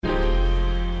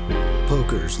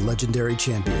Poker's legendary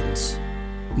champions,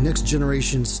 next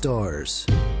generation stars,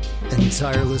 and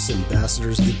tireless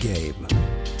ambassadors of the game,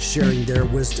 sharing their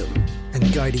wisdom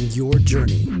and guiding your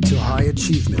journey to high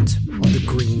achievement on the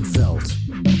green felt.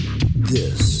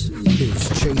 This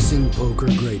is Chasing Poker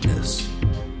Greatness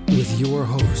with your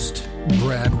host,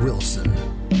 Brad Wilson.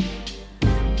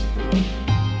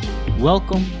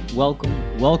 Welcome,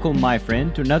 my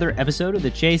friend, to another episode of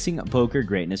the Chasing Poker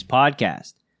Greatness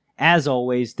podcast. As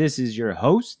always, this is your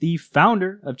host, the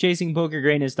founder of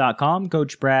ChasingPokerGreatness.com,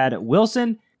 Coach Brad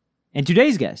Wilson. And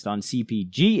today's guest on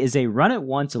CPG is a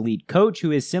run-at-once elite coach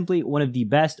who is simply one of the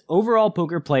best overall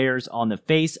poker players on the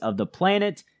face of the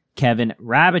planet, Kevin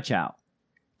Rabichau.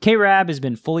 K-Rab has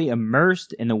been fully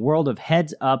immersed in the world of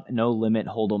heads-up, no-limit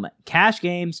hold'em cash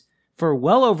games for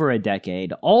well over a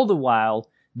decade, all the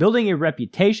while building a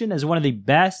reputation as one of the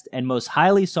best and most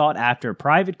highly sought-after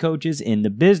private coaches in the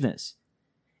business.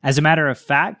 As a matter of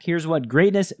fact, here's what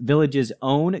Greatness Village's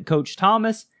own Coach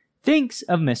Thomas thinks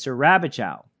of Mr.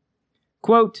 Rabichau.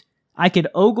 Quote, "I could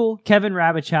ogle Kevin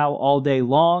Rabichau all day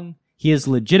long. He is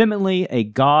legitimately a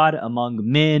god among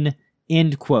men,"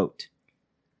 end quote.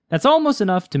 That's almost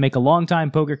enough to make a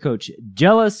longtime poker coach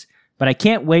jealous, but I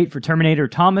can't wait for Terminator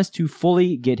Thomas to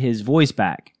fully get his voice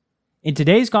back. In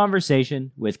today's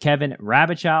conversation with Kevin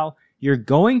Rabichau, you're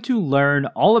going to learn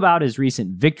all about his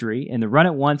recent victory in the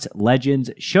Run-It-Once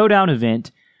Legends Showdown event,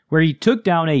 where he took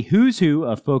down a who's who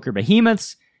of poker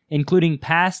behemoths, including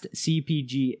past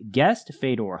CPG guest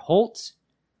Fedor Holtz,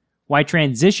 why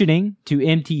transitioning to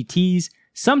MTTs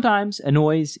sometimes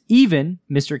annoys even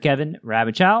Mr. Kevin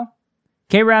Rabichau,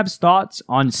 K-Rab's thoughts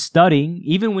on studying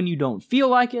even when you don't feel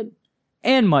like it,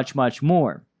 and much, much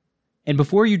more. And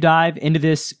before you dive into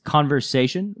this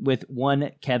conversation with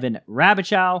one Kevin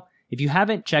Rabichau, if you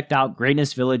haven't checked out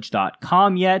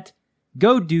greatnessvillage.com yet,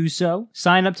 go do so.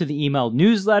 Sign up to the email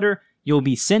newsletter. You'll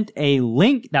be sent a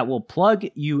link that will plug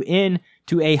you in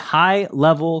to a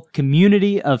high-level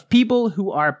community of people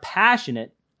who are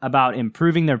passionate about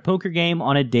improving their poker game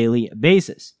on a daily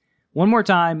basis. One more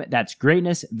time, that's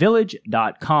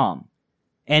greatnessvillage.com.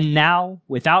 And now,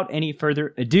 without any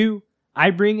further ado, I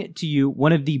bring to you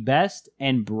one of the best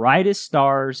and brightest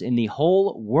stars in the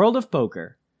whole world of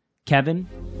poker, Kevin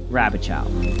Rabichau.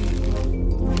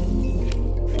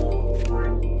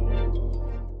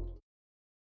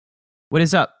 What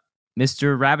is up,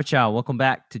 Mr. Rabichau? Welcome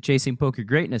back to Chasing Poker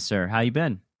Greatness, sir. How you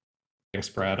been? Thanks,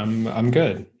 Brad. I'm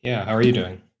good. Yeah, how are you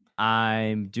doing?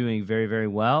 I'm doing very, very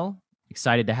well.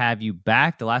 Excited to have you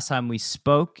back. The last time we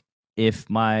spoke, if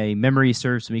my memory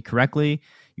serves me correctly,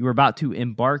 you were about to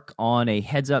embark on a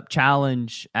heads-up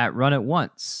challenge at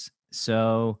Run-It-Once.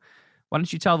 So why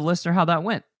don't you tell the listener how that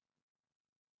went?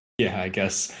 Yeah, I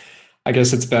guess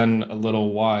it's been a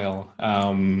little while.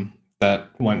 That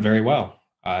went very well.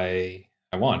 I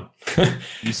won.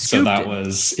 You so that it.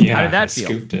 Was How did that feel?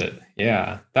 Scooped it.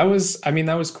 Yeah, that was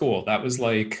cool. That was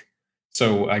like,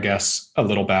 so I guess a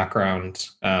little background.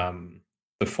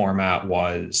 The format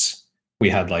was, we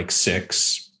had like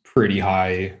 6 pretty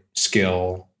high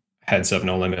skill heads up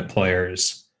no limit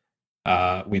players.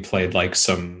 We played like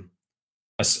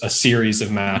a series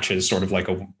of matches, sort of like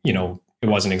it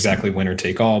wasn't exactly winner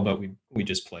take all, but we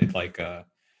just played like a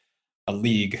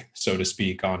league, so to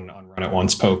speak, on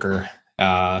Run-It-Once poker,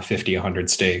 50, 100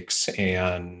 stakes.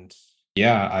 And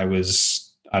yeah, I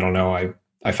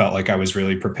felt like I was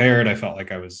really prepared. I felt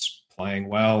like I was playing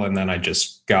well. And then I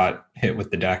just got hit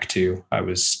with the deck too. I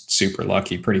was super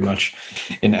lucky pretty much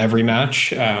in every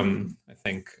match. I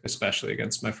think especially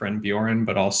against my friend Bjorn,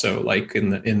 but also like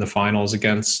in the finals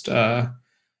against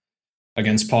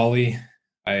Pauly.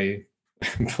 I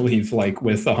believe like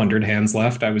with 100 hands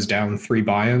left, I was down 3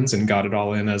 buy-ins and got it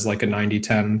all in as like a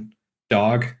 90-10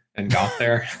 dog and got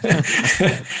there.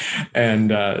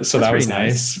 And so that was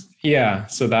nice. Yeah.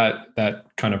 So that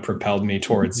kind of propelled me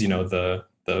towards, I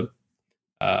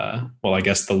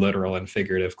guess the literal and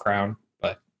figurative crown.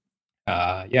 But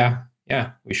yeah,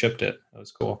 we shipped it. That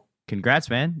was cool. Congrats,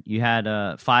 man. You had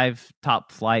 5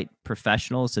 top flight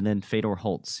professionals and then Fedor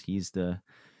Holtz. He's the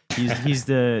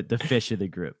fish of the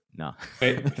group. No.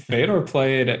 Fedor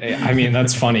played, I mean,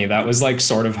 that's funny. That was like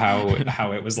sort of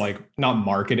how it was like not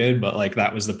marketed, but like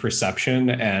that was the perception.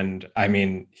 And I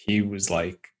mean, he was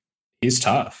like, he's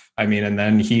tough. I mean, and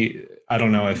then I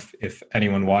don't know if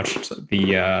anyone watched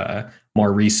the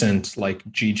more recent like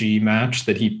GG match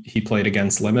that he played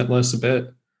against Limitless a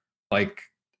bit. Like,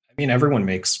 I mean, everyone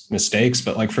makes mistakes,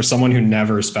 but like for someone who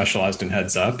never specialized in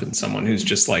heads up and someone who's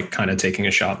just like kind of taking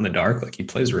a shot in the dark, like he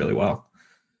plays really well.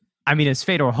 I mean, it's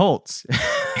Fedor Holtz.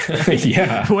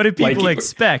 Yeah. What do people Like,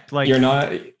 expect? Like, you're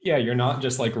not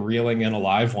just like reeling in a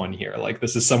live one here. Like,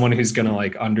 this is someone who's going to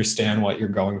like understand what you're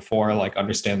going for, like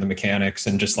understand the mechanics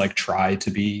and just like try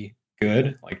to be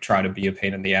good, like try to be a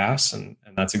pain in the ass. And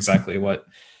that's exactly what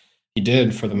he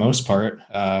did for the most part.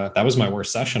 That was my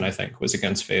worst session, I think, was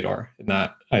against Fedor. In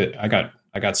that I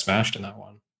got smashed in that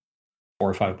one. 4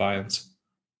 or 5 buy-ins.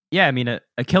 yeah, I mean,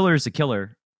 a killer is a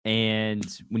killer. And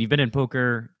when you've been in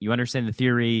poker, you understand the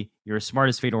theory. You're as smart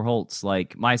as Fedor Holtz.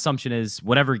 Like, my assumption is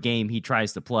whatever game he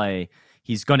tries to play,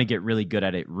 he's going to get really good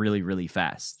at it really, really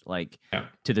fast. Like,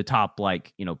 to the top,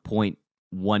 like,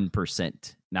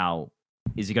 0.1%. Now,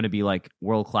 is he going to be like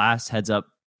world class heads up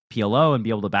PLO and be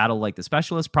able to battle like the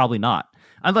specialist? Probably not,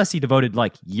 unless he devoted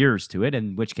like years to it,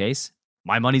 in which case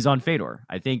my money's on Fedor.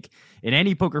 I think in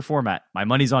any poker format, my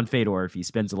money's on Fedor if he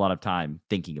spends a lot of time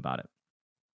thinking about it.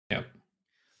 Yeah.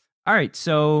 All right.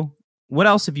 So what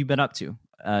else have you been up to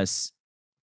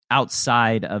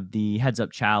outside of the heads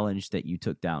up challenge that you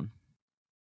took down?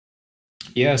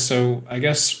 Yeah. So I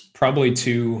guess probably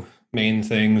 2 main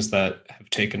things that have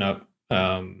taken up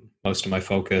most of my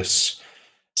focus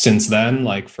since then.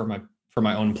 Like for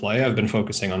my own play, I've been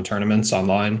focusing on tournaments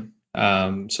online.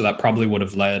 So that probably would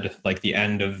have led, like the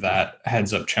end of that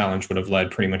heads up challenge would have led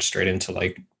pretty much straight into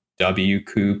like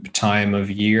WCOOP time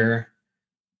of year.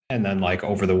 And then like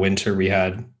over the winter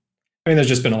there's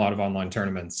just been a lot of online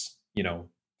tournaments,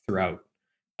 throughout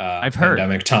I've heard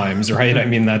pandemic times, right? I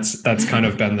mean, that's kind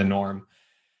of been the norm.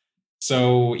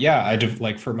 So yeah,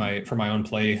 for my own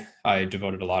play, I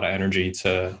devoted a lot of energy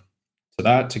to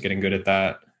that, to getting good at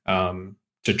that,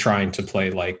 to trying to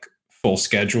play like full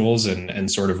schedules and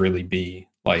sort of really be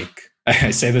like,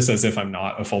 I say this as if I'm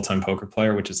not a full-time poker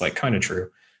player, which is like kind of true.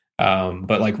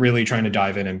 But like really trying to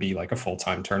dive in and be like a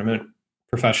full-time tournament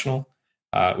professional,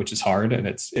 which is hard, and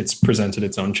it's presented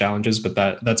its own challenges, but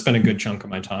that's been a good chunk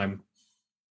of my time.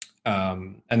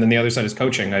 And then the other side is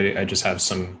coaching. I just have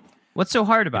some. What's so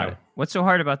hard about it? What's so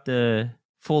hard about the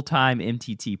full-time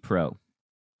MTT Pro?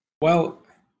 Well,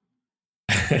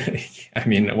 I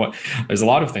mean, there's a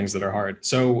lot of things that are hard.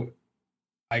 So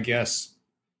I guess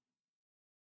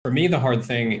for me, the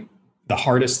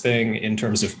hardest thing in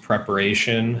terms of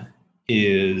preparation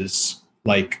is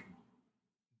like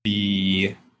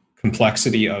the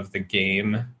complexity of the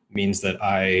game means that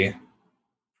I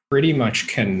pretty much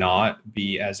cannot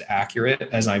be as accurate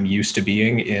as I'm used to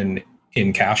being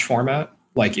in cash format.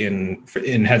 Like in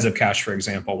heads up cash, for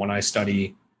example, when I'm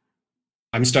studying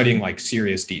like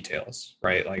serious details,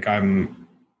 right? Like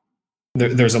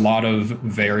there's a lot of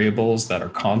variables that are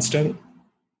constant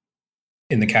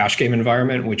in the cash game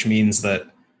environment, which means that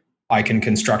I can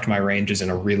construct my ranges in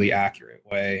a really accurate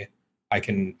way. I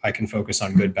can focus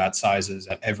on good bet sizes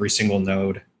at every single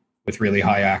node with really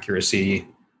high accuracy.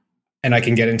 And I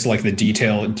can get into like the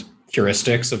detailed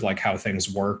heuristics of like how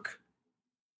things work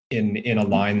in a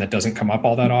line that doesn't come up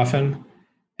all that often.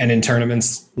 And in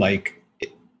tournaments, like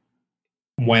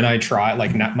when I try,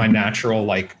 like my natural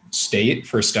like state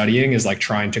for studying is like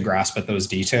trying to grasp at those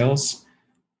details,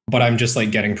 but I'm just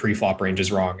like getting pre-flop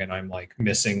ranges wrong, and I'm like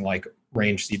missing like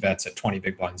range C bets at 20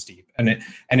 big blinds deep. And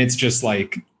it's just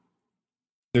like,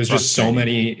 there's just so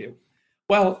many.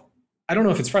 Well, I don't know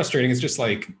if it's frustrating. It's just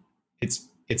like,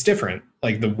 it's different.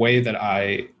 Like the way that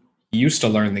I used to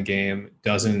learn the game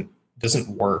doesn't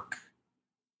work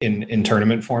in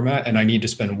tournament format. And I need to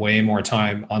spend way more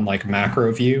time on like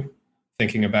macro view,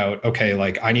 thinking about, okay,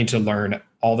 like I need to learn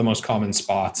all the most common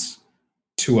spots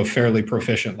to a fairly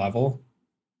proficient level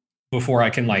before I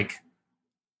can like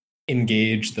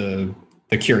engage the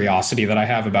curiosity that I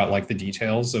have about like the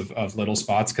details of little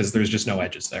spots, because there's just no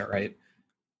edges there, right?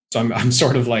 So I'm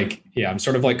sort of like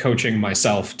coaching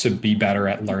myself to be better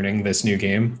at learning this new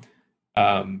game,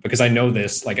 because I know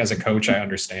this, like as a coach, I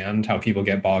understand how people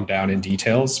get bogged down in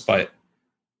details, but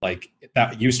like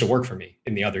that used to work for me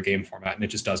in the other game format, and it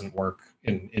just doesn't work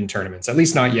in tournaments, at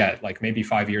least not yet. Like maybe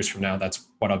 5 years from now, that's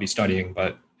what I'll be studying,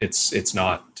 but it's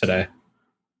not today.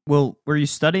 Well, were you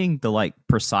studying the like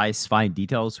precise fine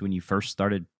details when you first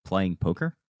started playing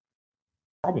poker?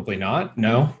 Probably not.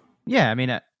 No. Yeah, I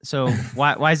mean, so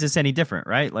why is this any different,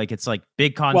 right? Like it's like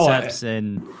big concepts,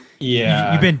 and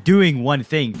you've been doing one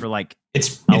thing for like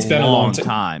it's been a long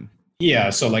time.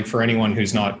 Yeah, so like for anyone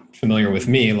who's not familiar with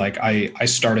me, like I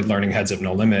started learning Heads Up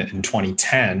No Limit in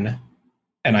 2010,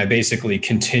 and I basically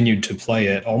continued to play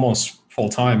it almost full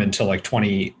time until like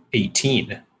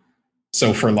 2018.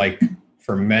 So for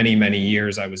many, many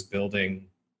years, I was building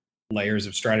layers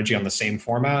of strategy on the same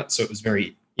format. So it was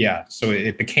so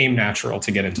it became natural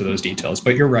to get into those details.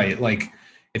 But you're right, like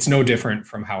it's no different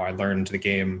from how I learned the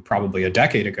game probably a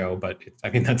decade ago, but I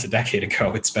mean, that's a decade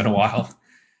ago. It's been a while.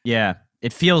 Yeah,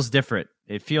 it feels different.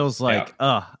 It feels like,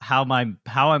 how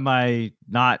am I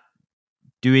not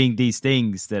doing these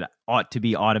things that ought to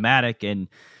be automatic? And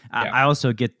I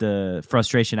also get the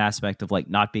frustration aspect of like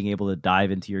not being able to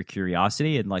dive into your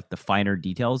curiosity and like the finer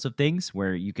details of things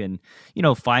where you can,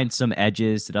 find some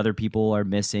edges that other people are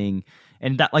missing.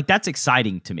 And that's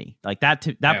exciting to me. Like that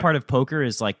part of poker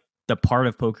is like the part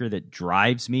of poker that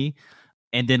drives me.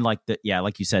 And then like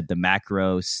like you said, the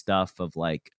macro stuff of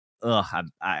like,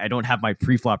 I don't have my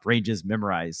pre-flop ranges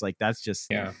memorized. Like that's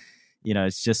just,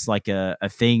 it's just like a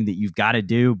thing that you've got to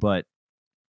do, but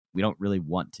we don't really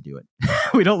want to do it.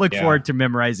 We don't look forward to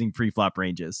memorizing pre-flop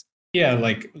ranges. Yeah,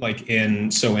 like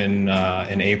in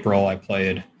April, I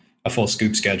played a full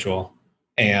scoop schedule,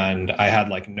 and I had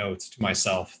like notes to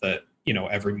myself that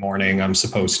every morning I'm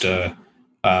supposed to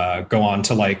go on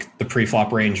to like the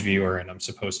pre-flop range viewer, and I'm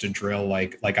supposed to drill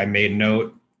like I made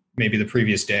note maybe the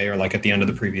previous day or like at the end of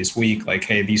the previous week, like,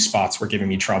 hey, these spots were giving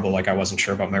me trouble. Like I wasn't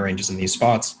sure about my ranges in these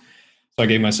spots. So I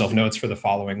gave myself notes for the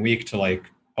following week to like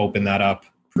open that up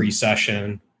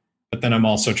pre-session. But then I'm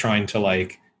also trying to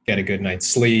like get a good night's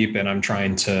sleep, and I'm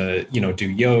trying to, do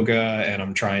yoga, and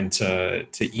I'm trying to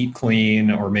eat clean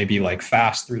or maybe like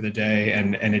fast through the day.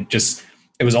 And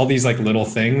it was all these like little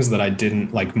things that I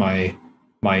didn't like.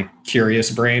 My curious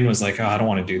brain was like, oh, I don't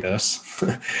want to do this.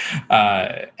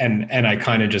 And I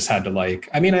kind of just had to like,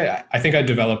 I mean, I think I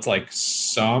developed like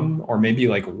some, or maybe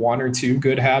like one or two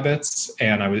good habits.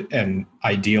 And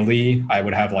ideally I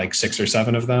would have like 6 or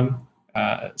 7 of them.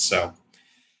 So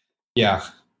yeah,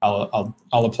 I'll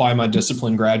apply my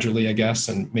discipline gradually, I guess.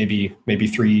 And maybe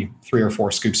 3 or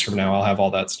 4 scoops from now, I'll have all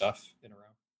that stuff in a row.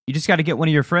 You just got to get one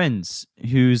of your friends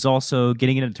who's also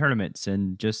getting into tournaments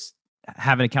and just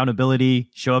have an accountability,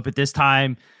 show up at this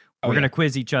time. We're going to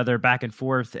quiz each other back and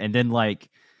forth. And then like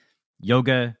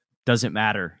yoga doesn't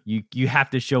matter. You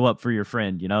have to show up for your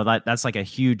friend. That's like a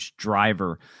huge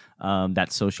driver,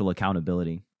 that social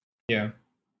accountability. Yeah.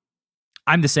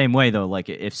 I'm the same way though. Like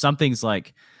if something's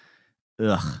like,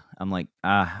 I'm like,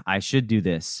 I should do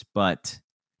this, but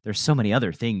there's so many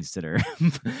other things that are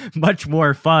much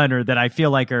more fun, or that I feel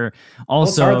like are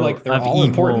also like they're all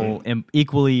important.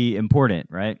 Equally important,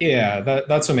 right? Yeah,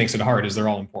 that's what makes it hard, is they're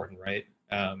all important, right?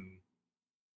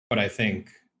 But I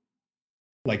think,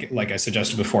 like I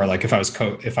suggested before, like if I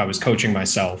was coaching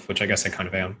myself, which I guess I kind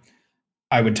of am,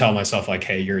 I would tell myself like,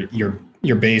 hey, your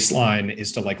baseline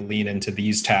is to like lean into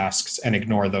these tasks and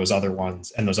ignore those other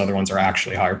ones, and those other ones are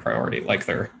actually higher priority. Like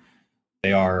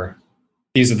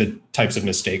these are the types of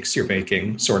mistakes you're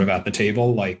making sort of at the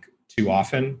table, like too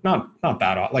often. Not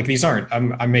that like these aren't.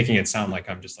 I'm making it sound like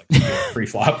I'm just like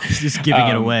pre-flop, just giving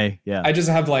it away. Yeah, I just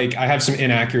have I have some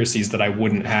inaccuracies that I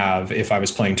wouldn't have if I was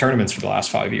playing tournaments for the last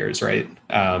 5 years, right?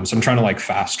 So I'm trying to like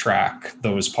fast track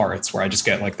those parts where I just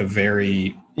get like the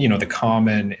very the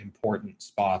common important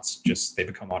spots. Just they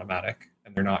become automatic,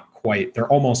 and they're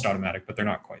almost automatic, but they're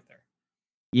not quite there.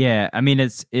 Yeah, I mean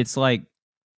it's like,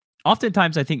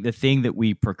 oftentimes I think the thing that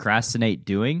we procrastinate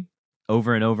doing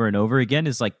over and over and over again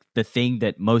is like the thing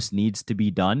that most needs to be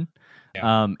done.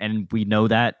 Yeah. And we know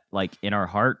that like in our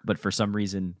heart, but for some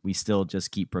reason we still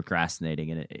just keep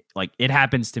procrastinating. And it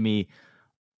happens to me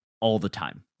all the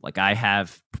time. Like I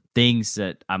have things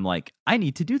that I'm like, I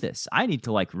need to do this. I need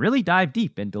to like really dive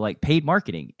deep into like paid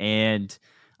marketing. And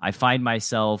I find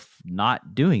myself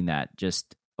not doing that,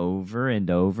 just over and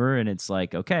over, and it's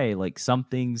like, okay, like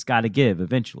something's got to give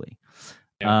eventually.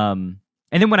 Yeah.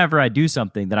 And then whenever I do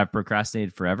something that I've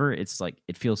procrastinated forever, it's like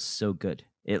it feels so good.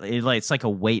 It's like a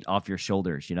weight off your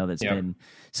shoulders, that's been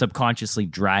subconsciously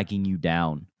dragging you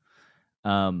down.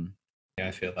 Yeah,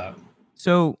 I feel that.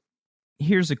 So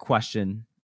here's a question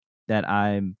that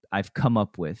I've come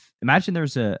up with. Imagine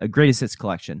there's a greatest hits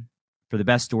collection for the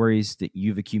best stories that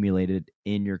you've accumulated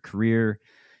in your career,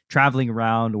 traveling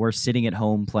around or sitting at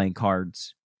home playing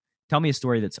cards. Tell me a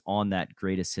story that's on that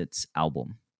greatest hits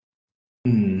album.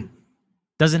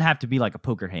 Doesn't have to be like a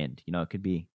poker hand. It could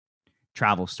be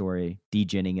travel story,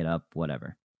 degenning it up,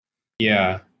 whatever.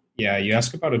 Yeah. You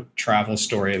ask about a travel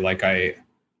story. Like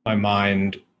my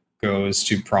mind goes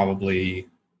to probably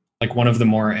like one of the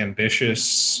more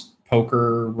ambitious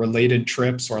poker related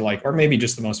trips, or maybe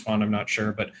just the most fun. I'm not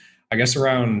sure, but I guess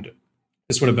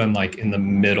this would have been like in the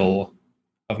middle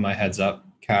of my Heads Up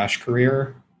Cash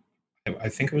career. I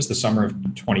think it was the summer of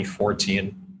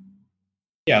 2014.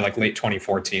 Yeah, like late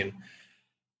 2014.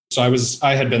 So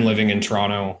I had been living in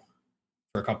Toronto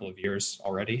for a couple of years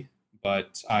already,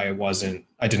 but I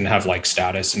didn't have like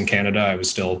status in Canada. I was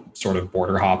still sort of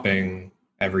border hopping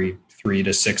every 3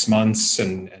 to 6 months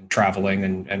and traveling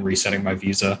and resetting my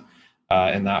visa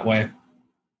in that way.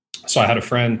 So I had a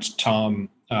friend, Tom,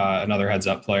 another heads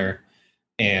up player,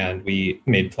 and we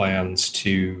made plans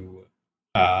to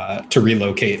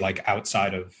relocate like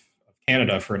outside of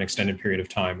Canada for an extended period of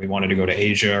time. We wanted to go to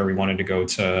Asia, or we wanted to go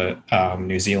to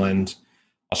New Zealand,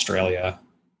 Australia.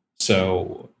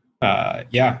 So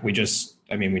yeah, we just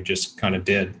kind of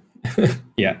did.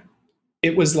 Yeah,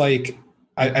 it was like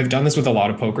I've done this with a lot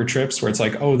of poker trips where it's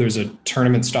like, oh, there's a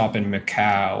tournament stop in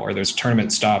Macau, or there's a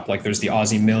tournament stop, like there's the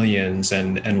Aussie Millions,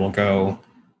 and we'll go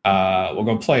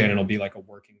play, and it'll be like a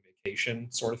working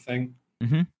vacation sort of thing.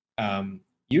 Mm-hmm.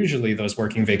 Usually those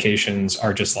working vacations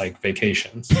are just like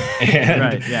vacations, and,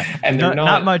 right, yeah. And they're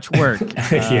not much work.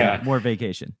 Yeah, more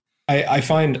vacation. I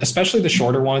find, especially the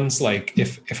shorter ones, like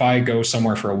if I go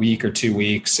somewhere for a week or 2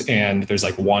 weeks and there's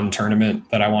like one tournament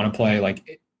that I want to play,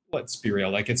 like let's be real,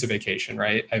 like it's a vacation,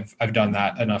 right? I've done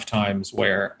that enough times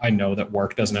where I know that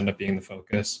work doesn't end up being the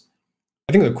focus.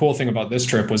 I think the cool thing about this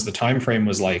trip was the time frame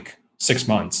was like 6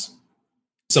 months.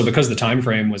 So because the time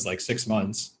frame was like 6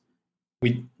 months,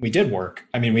 we did work.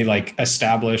 I mean, we like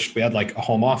established, we had like a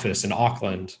home office in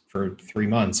Auckland for 3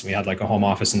 months. We had like a home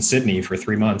office in Sydney for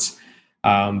 3 months.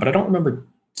 But I don't remember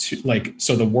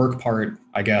so the work part,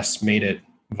 I guess, made it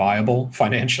viable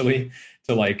financially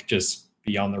to like just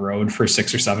be on the road for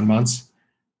 6 or 7 months.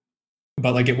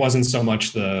 But like, it wasn't so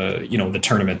much the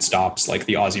tournament stops, like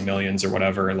the Aussie Millions or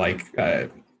whatever, like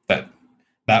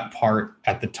that part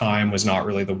at the time was not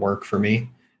really the work for me.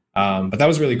 But that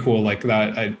was really cool. Like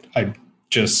that, I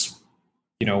just,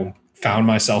 found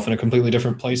myself in a completely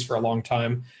different place for a long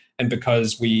time. And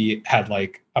because we had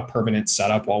like a permanent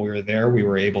setup while we were there, we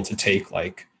were able to take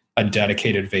like a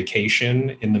dedicated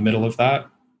vacation in the middle of that.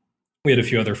 We had a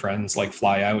few other friends like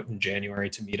fly out in January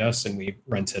to meet us, and we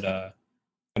rented an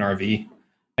RV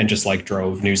and just like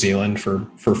drove New Zealand for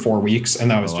 4 weeks. And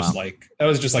that was just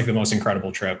like the most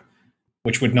incredible trip,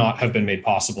 which would not have been made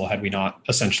possible had we not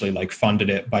essentially like funded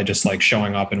it by just like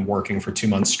showing up and working for 2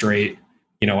 months straight,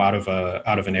 out of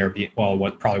an Airbnb. Well,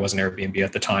 what probably wasn't Airbnb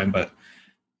at the time, but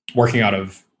working out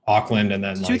of Auckland. And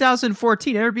then like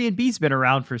 2014, Airbnb's been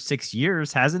around for 6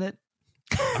 years, hasn't it?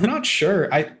 I'm not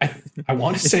sure. I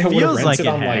want to say I would have rented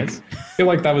on like, I feel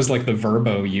like that was like the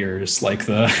Verbo years, like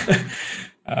the,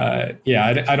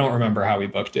 I don't remember how we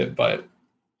booked it, but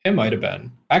it might have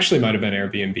been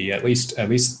Airbnb, at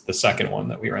least the second one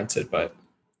that we rented. But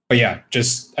yeah,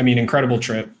 just, I mean, incredible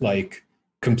trip, like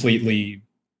completely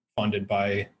funded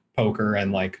by poker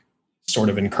and like sort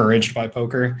of encouraged by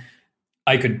poker.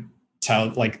 I could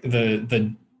tell like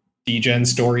the degen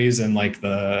stories and like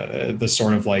the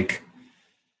sort of like,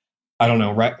 I don't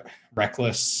know,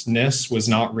 recklessness was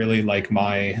not really like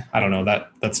I don't know,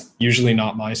 that's usually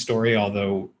not my story.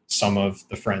 Although some of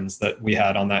the friends that we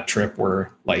had on that trip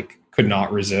were like, could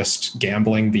not resist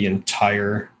gambling the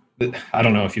entire, I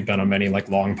don't know if you've been on many like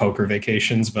long poker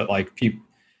vacations, but like people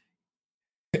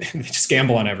just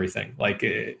gamble on everything. Like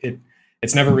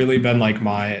it's never really been like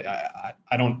I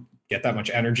don't get that much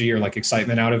energy or like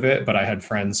excitement out of it, but I had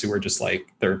friends who were just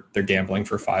like, they're gambling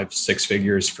for 5-6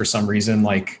 figures for some reason,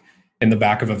 like in the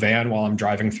back of a van while I'm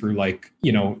driving through like,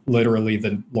 literally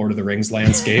the Lord of the Rings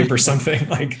landscape or something.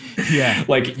 Like, yeah,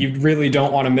 like you really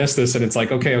don't want to miss this. And it's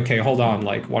like, okay, hold on,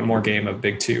 like one more game of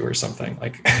Big Two or something.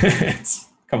 Like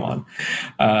come on.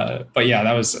 But yeah,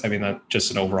 that's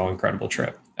just an overall incredible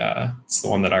trip. It's the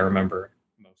one that I remember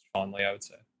most fondly, I would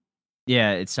say.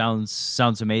 Yeah, it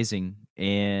sounds amazing.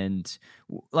 And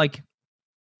like,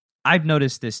 I've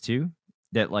noticed this too,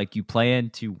 that like you plan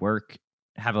to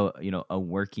have a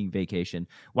working vacation.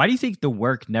 Why do you think the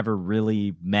work never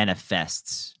really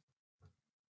manifests?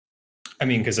 I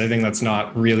mean, because I think that's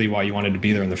not really why you wanted to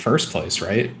be there in the first place,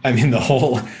 right? I mean, the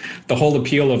whole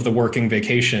appeal of the working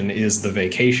vacation is the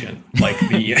vacation. Like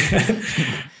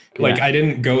like I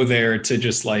didn't go there to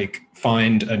just like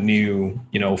find a new,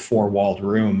 4-walled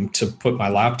room to put my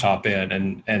laptop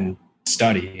in and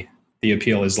study. The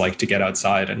appeal is like to get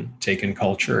outside and take in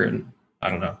culture and,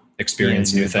 I don't know,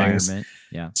 experience new things.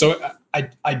 Yeah. So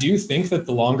I do think that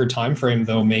the longer time frame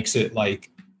though makes it like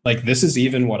this is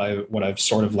even what I've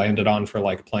sort of landed on for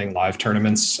like playing live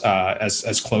tournaments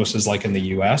as close as like in the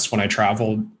US. When I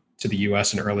traveled to the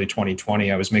US in early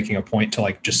 2020, I was making a point to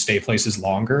like just stay places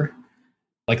longer.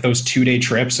 Like those 2-day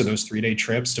trips or those 3-day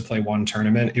trips to play one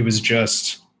tournament, it was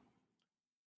just,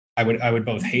 I would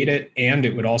both hate it and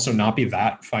it would also not be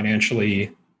that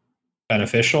financially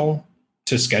beneficial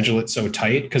to schedule it so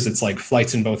tight, because it's like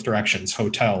flights in both directions,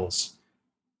 hotels.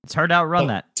 It's hard to outrun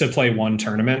that. To play one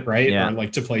tournament, right? Yeah. Or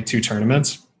like to play 2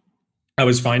 tournaments. I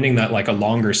was finding that like a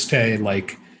longer stay,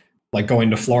 like going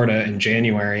to Florida in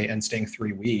January and staying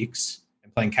 3 weeks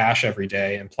and playing cash every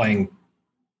day and playing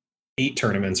 8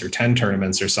 tournaments or 10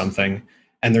 tournaments or something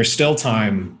and there's still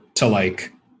time to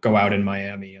like go out in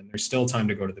Miami, and there's still time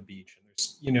to go to the beach,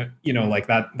 and there's like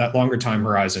that longer time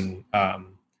horizon,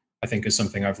 I think is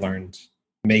something I've learned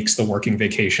makes the working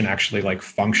vacation actually like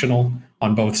functional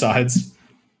on both sides.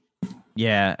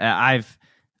 Yeah, I've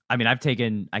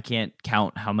taken, I can't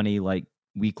count how many like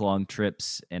week-long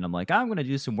trips, and I'm like, I'm going to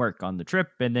do some work on the trip,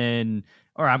 and then,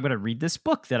 or I'm going to read this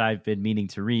book that I've been meaning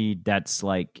to read that's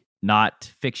like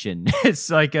not fiction. It's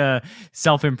like a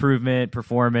self-improvement,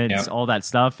 performance, all that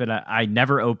stuff. And I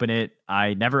never open it.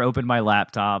 I never open my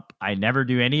laptop. I never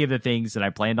do any of the things that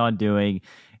I planned on doing.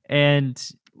 And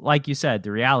like you said,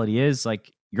 the reality is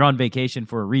like you're on vacation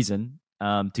for a reason,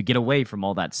 to get away from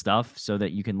all that stuff so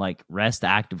that you can like rest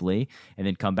actively and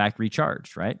then come back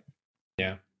recharged, right?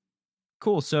 Yeah.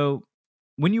 Cool. So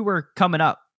when you were coming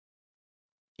up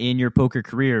in your poker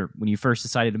career, when you first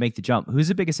decided to make the jump, who's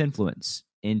the biggest influence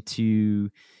into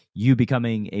you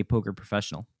becoming a poker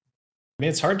professional? I mean,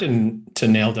 it's hard to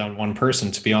nail down one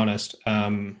person, to be honest.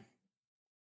 I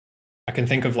can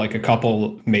think of like a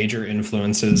couple major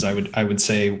influences. I would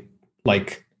say,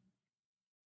 like,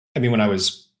 I mean, when I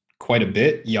was quite a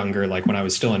bit younger, like when I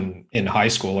was still in high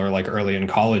school or like early in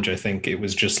college, I think it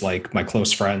was just like my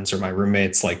close friends or my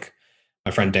roommates, like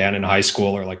my friend Dan in high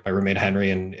school, or like my roommate Henry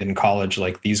in college.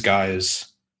 Like these guys,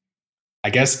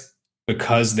 I guess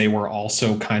because they were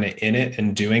also kind of in it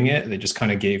and doing it, they just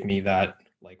kind of gave me that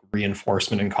like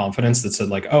reinforcement and confidence that said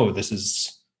like, oh, this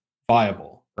is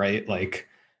viable, right? Like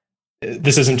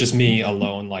this isn't just me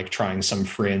alone, like trying some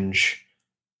fringe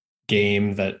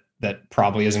game that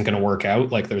probably isn't going to work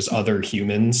out. Like there's other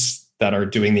humans that are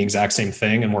doing the exact same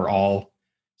thing, and we're all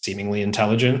seemingly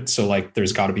intelligent. So like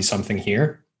there's got to be something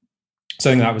here. So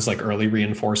I think that was like early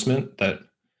reinforcement that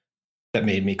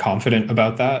made me confident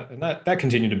about that. And that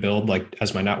continued to build like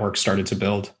as my network started to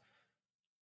build.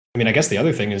 I mean, I guess the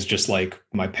other thing is just like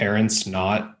my parents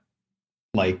not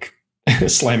like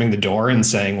slamming the door and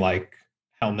saying like,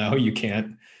 hell no, you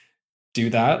can't do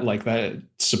that. Like that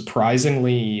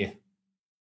surprisingly,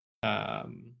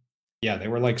 they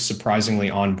were like surprisingly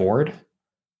on board,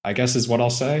 I guess is what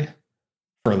I'll say.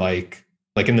 For like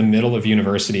in the middle of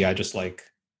university, I just like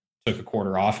took a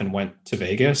quarter off and went to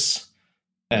Vegas,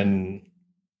 and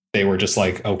they were just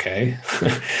like, okay.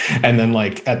 And then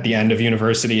like at the end of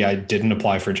university, I didn't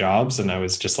apply for jobs, and I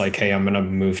was just like, hey, I'm going to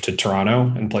move to Toronto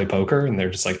and play poker. And they're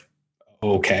just like,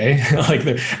 okay. Like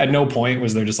at no point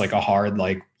was there just like a hard,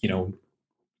 like,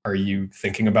 are you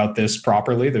thinking about this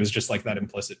properly? There was just like that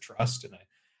implicit trust. And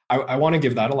I want to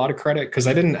give that a lot of credit, because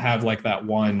I didn't have like that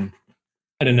one,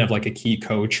 I didn't have like a key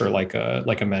coach or like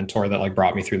a mentor that like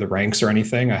brought me through the ranks or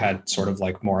anything. I had sort of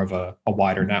like more of a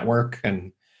wider network.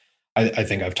 And I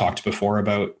think I've talked before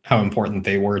about how important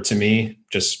they were to me,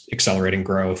 just accelerating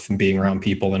growth and being around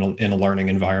people in a learning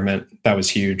environment. That was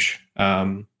huge.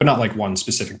 But not like one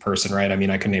specific person, right? I mean,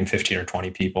 I can name 15 or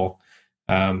 20 people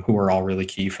who were all really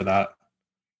key for that.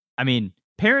 I mean,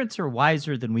 parents are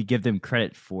wiser than we give them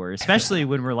credit for, especially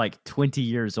when we're like 20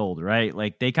 years old, right?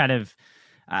 Like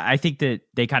I think that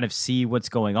they kind of see what's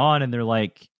going on, and they're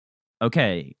like,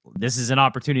 okay, this is an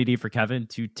opportunity for Kevin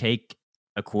to take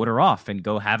a quarter off and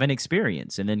go have an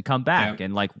experience and then come back. Yeah.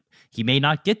 And like, he may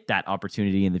not get that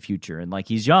opportunity in the future. And like,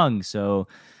 he's young. So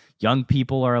young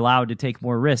people are allowed to take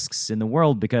more risks in the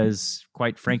world because,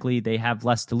 quite frankly, they have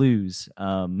less to lose.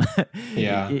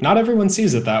 Not everyone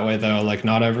sees it that way, though. Like,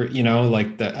 not every,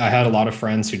 I had a lot of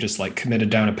friends who just like committed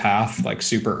down a path like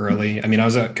super early. I mean, I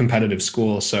was at competitive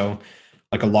school, so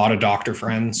like a lot of doctor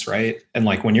friends, right? And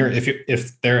like when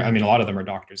if they're, I mean, a lot of them are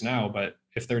doctors now, but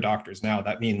if they're doctors now,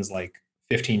 that means like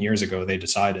 15 years ago, they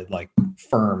decided like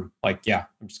firm, like, yeah,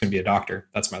 I'm just going to be a doctor.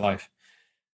 That's my life.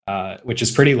 Which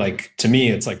is pretty, like, to me,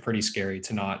 it's like pretty scary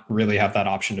to not really have that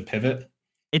option to pivot.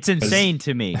 It's insane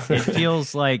to me. It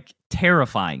feels like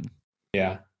terrifying.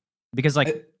 Yeah. Because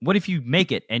like, what if you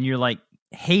make it and you're like,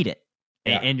 hate it?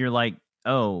 Yeah. And you're like,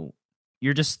 oh,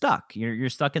 you're just stuck. You're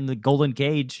stuck in the golden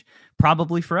cage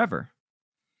probably forever.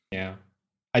 Yeah.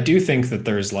 I do think that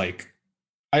there's like,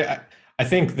 I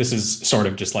think this is sort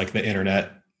of just like the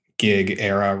internet gig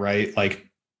era, right? Like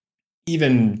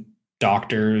even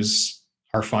doctors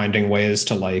are finding ways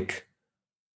to like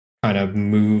kind of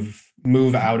move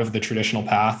out of the traditional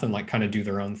path and like kind of do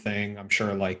their own thing. I'm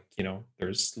sure like,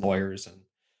 there's lawyers and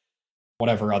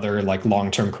whatever other like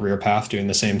long-term career path doing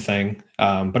the same thing.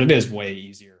 But it is way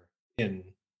easier in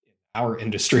our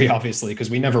industry, obviously, because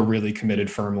we never really committed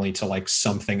firmly to like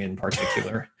something in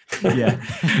particular. Yeah.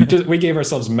 We gave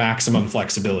ourselves maximum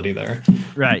flexibility there.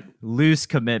 Right. Loose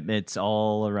commitments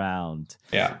all around.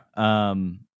 Yeah.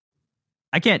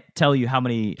 I can't tell you how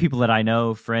many people that I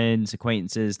know, friends,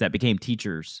 acquaintances that became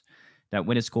teachers that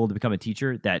went to school to become a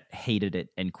teacher that hated it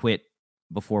and quit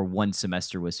before one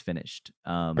semester was finished.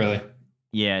 Really?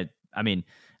 Yeah. I mean,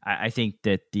 I think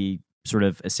that the sort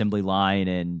of assembly line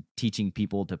and teaching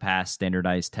people to pass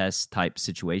standardized tests type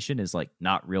situation is like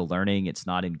not real learning. It's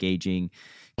not engaging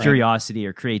curiosity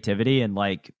or creativity. And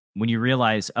like when you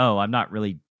realize, oh, I'm not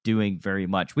really doing very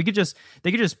much, they could just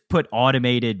put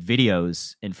automated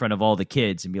videos in front of all the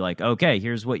kids and be like, okay,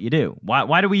 here's what you do.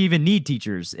 Why do we even need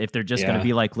teachers if they're just going to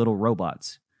be like little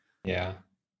robots? Yeah.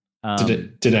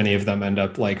 Did any of them end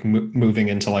up like moving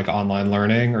into like online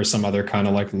learning or some other kind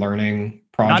of like learning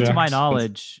project? Not to my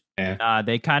knowledge.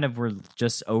 They kind of were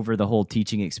just over the whole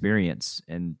teaching experience,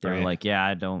 and they were like,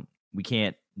 yeah, we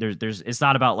can't, it's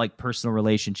not about like personal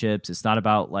relationships. It's not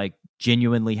about like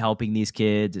genuinely helping these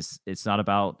kids. It's not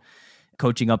about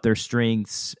coaching up their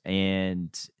strengths. And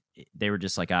they were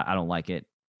just like, I don't like it.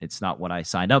 It's not what I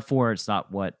signed up for. It's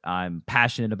not what I'm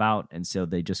passionate about. And so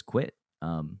they just quit.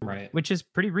 Which is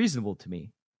pretty reasonable to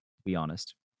me, to be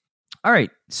honest. All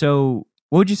right. So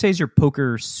what would you say is your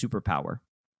poker superpower?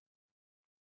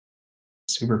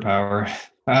 Superpower.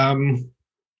 I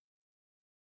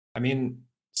mean,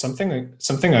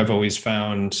 something I've always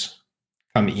found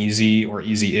come easy or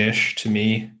easy-ish to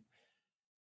me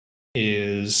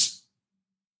is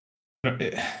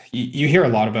you hear a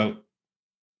lot about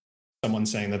someone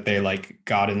saying that they like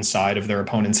got inside of their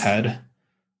opponent's head.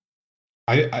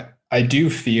 I do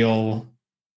feel,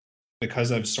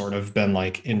 because I've sort of been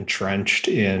like entrenched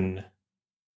in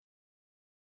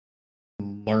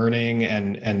learning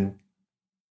and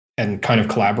kind of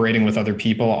collaborating with other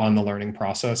people on the learning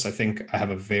process, I think I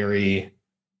have a very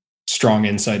strong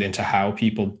insight into how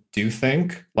people do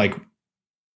think, like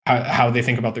how they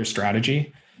think about their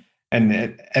strategy. And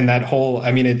that whole,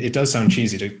 I mean, it does sound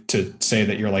cheesy to say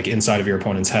that you're like inside of your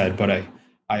opponent's head, but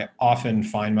I often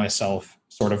find myself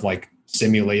sort of like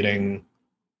simulating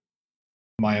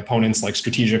my opponent's like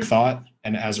strategic thought.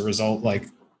 And as a result, like,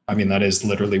 I mean, that is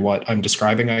literally what I'm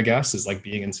describing, I guess, is like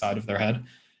being inside of their head.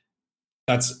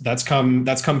 That's come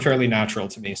fairly natural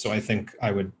to me. So I think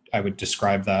I would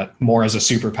describe that more as a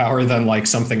superpower than like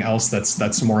something else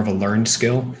that's more of a learned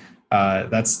skill.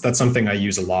 That's something I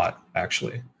use a lot,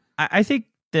 actually. I think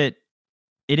that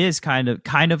it is kind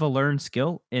of a learned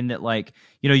skill, in that, like,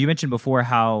 you mentioned before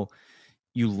how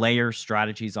you layer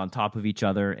strategies on top of each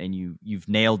other and you've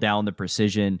nailed down the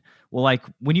precision. Well, like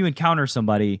when you encounter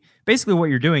somebody, basically what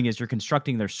you're doing is you're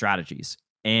constructing their strategies,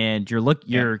 and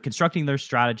you're constructing their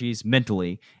strategies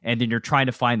mentally, and then you're trying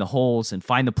to find the holes and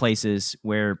find the places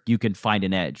where you can find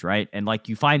an edge, right? And like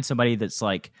you find somebody that's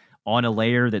like on a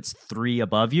layer that's 3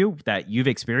 above you that you've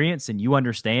experienced and you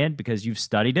understand because you've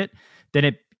studied it,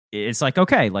 then it's like,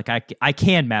 okay, like I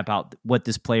can map out what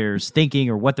this player's thinking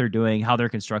or what they're doing, how they're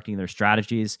constructing their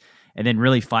strategies, and then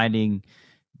really finding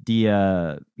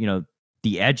the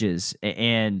edges.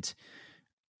 And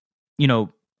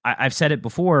I've said it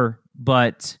before,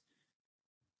 but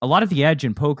a lot of the edge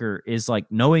in poker is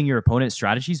like knowing your opponent's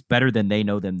strategies better than they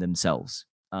know them themselves.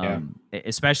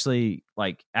 Especially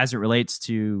like as it relates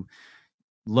to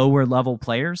lower level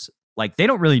players, like they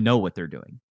don't really know what they're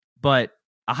doing, but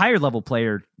a higher level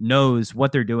player knows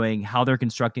what they're doing, how they're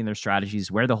constructing their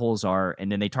strategies, where the holes are,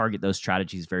 and then they target those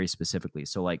strategies very specifically.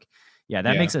 So like,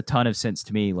 that makes a ton of sense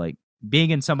to me. Like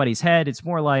being in somebody's head, it's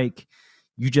more like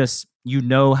you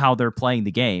know how they're playing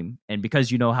the game, and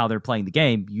because you know how they're playing the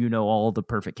game, you know all the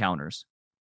perfect counters.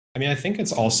 I mean, I think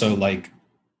it's also like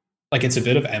it's a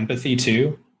bit of empathy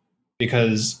too,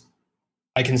 because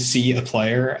I can see a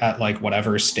player at like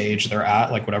whatever stage they're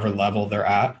at, like whatever level they're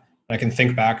at. And I can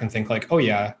think back and think like, oh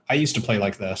yeah, I used to play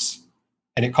like this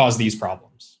and it caused these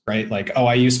problems, right? Like, oh,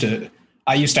 I used to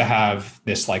have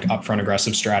this like upfront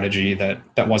aggressive strategy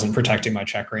that wasn't protecting my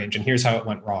check range. And here's how it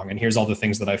went wrong. And here's all the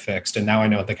things that I fixed. And now I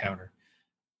know the counter.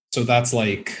 So that's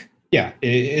like, yeah,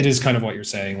 it is kind of what you're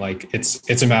saying. Like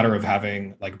it's a matter of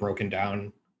having like broken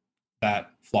down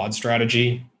that flawed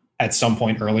strategy at some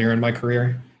point earlier in my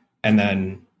career, and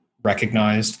then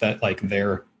recognized that like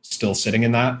they're still sitting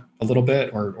in that a little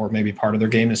bit, or maybe part of their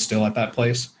game is still at that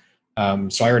place.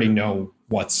 So I already know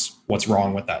what's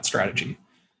wrong with that strategy.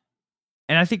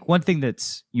 And I think one thing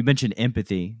you mentioned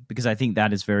empathy, because I think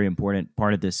that is very important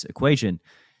part of this equation.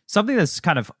 Something that's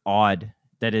kind of odd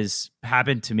that has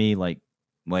happened to me, like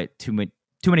too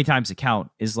many times to count,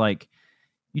 is like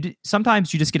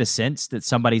sometimes you just get a sense that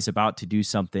somebody's about to do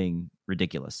something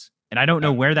ridiculous. And I don't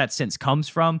know where that sense comes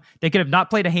from. They could have not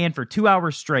played a hand for 2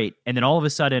 hours straight, and then all of a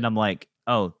sudden I'm like,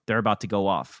 oh, they're about to go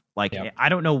off. Like, I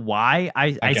don't know why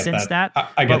I sense that.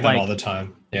 I get that all the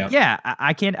time. Yeah. Yeah.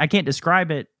 I can't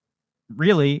describe it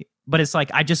really. but it's like,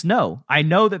 I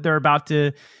know that they're about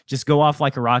to just go off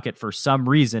like a rocket for some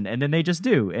reason. And then they just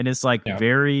do. And it's like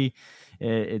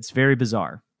it's very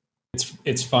bizarre.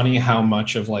 It's funny how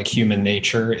much of like human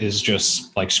nature is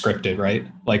just like scripted, right?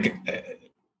 Like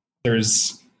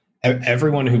there's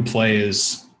everyone who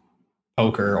plays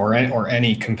poker or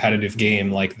any competitive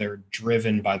game, like they're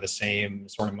driven by the same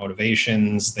sort of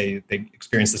motivations. They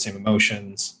experience the same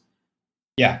emotions.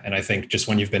 Yeah. And I think just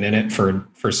when you've been in it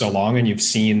for so long and you've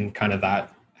seen kind of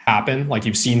that happen, like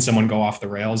you've seen someone go off the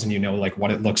rails and you know like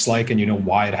what it looks like and you know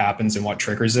why it happens and what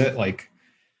triggers it, like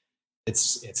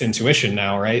it's intuition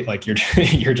now, right? Like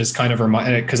you're just kind of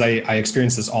reminded, because I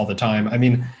experience this all the time. I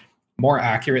mean, more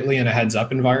accurately in a heads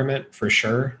up environment for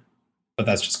sure, but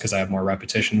that's just because I have more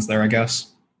repetitions there, I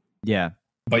guess. Yeah.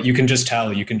 But you can just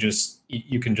tell, you can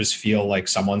just feel like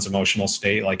someone's emotional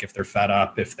state, like if they're fed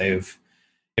up, if they've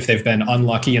been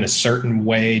unlucky in a certain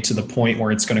way to the point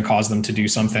where it's going to cause them to do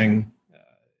something.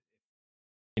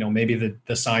 Maybe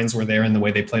the signs were there in the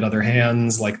way they played other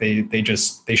hands. Like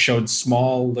they showed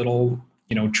small little,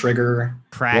 trigger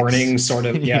cracks. Warnings sort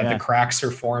of. Yeah. The cracks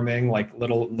are forming, like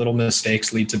little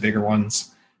mistakes lead to bigger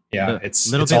ones. Yeah.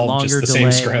 It's all longer just the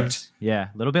delays. Same script. Yeah.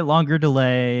 A little bit longer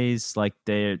delays. Like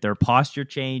their posture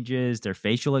changes. Their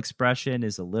facial expression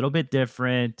is a little bit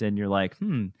different. And you're like,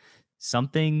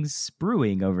 something's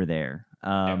brewing over there.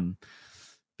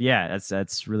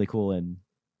 That's really cool. And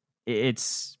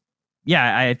it's,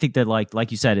 I think that like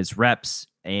you said, it's reps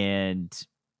and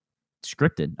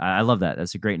scripted. I love that.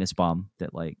 That's a greatness bomb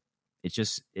that like,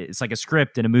 it's like a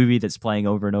script in a movie that's playing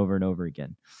over and over and over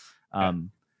again.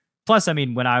 Plus, I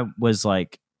mean, when I was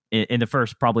like in the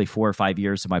first probably 4 or 5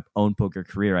 years of my own poker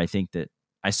career, I think that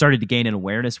I started to gain an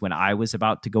awareness when I was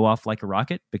about to go off like a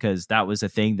rocket, because that was a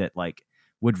thing that like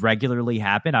would regularly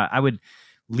happen. I would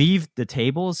leave the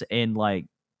tables and like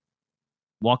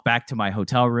walk back to my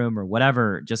hotel room or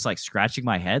whatever, just like scratching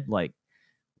my head. Like,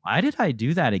 why did I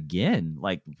do that again?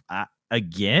 Like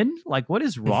again, like what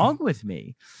is wrong with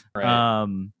me? Right.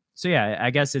 So yeah, I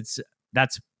guess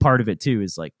that's part of it too,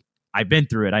 is like, I've been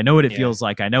through it. I know what it feels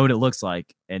like. I know what it looks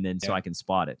like. And then so I can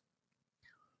spot it.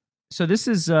 So this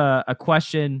is a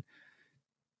question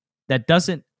that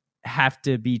doesn't have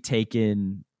to be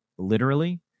taken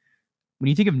literally. When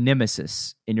you think of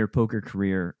nemesis in your poker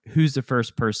career, who's the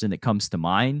first person that comes to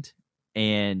mind?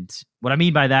 And what I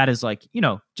mean by that is like,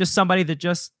 just somebody that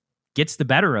just gets the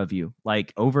better of you,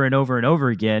 like over and over and over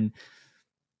again.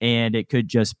 And it could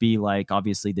just be like,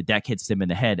 obviously the deck hits them in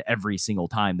the head every single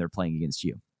time they're playing against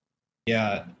you.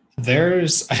 Yeah, there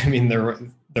was a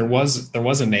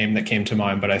name that came to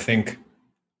mind, but I think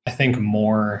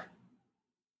more.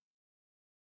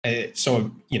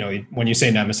 So, when you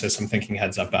say nemesis, I'm thinking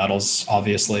heads up battles,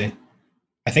 obviously.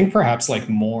 I think perhaps like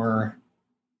more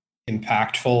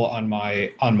impactful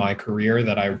on my career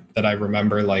that I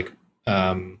remember like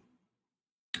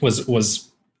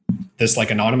was this like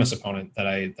anonymous opponent that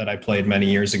I played many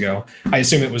years ago. I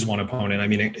assume it was one opponent. I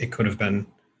mean, it could have been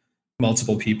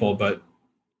multiple people, but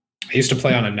I used to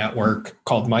play on a network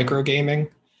called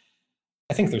Microgaming.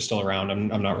 I think they're still around.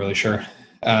 I'm not really sure.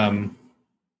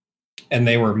 And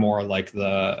they were more like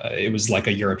it was like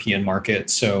a European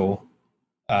market. So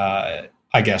I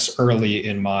guess early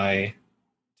in my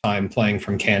time playing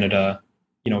from Canada,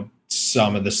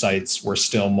 some of the sites were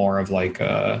still more of like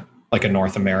a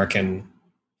North American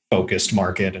focused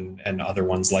market, and other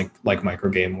ones like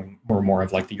Microgame were more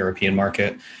of like the European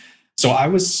market. So I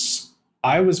was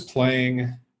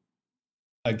playing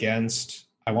against,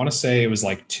 I want to say it was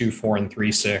like 2-4 and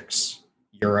 3-6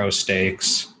 Euro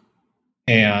stakes.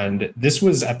 And this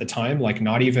was at the time, like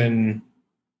not even,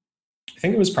 I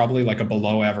think it was probably like a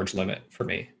below average limit for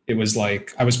me. It was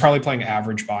like, I was probably playing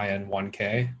average buy-in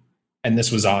 1K, and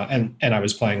this was on, and I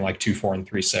was playing like 2-4 and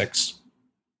 3-6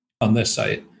 on this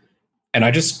site. And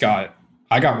I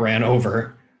got ran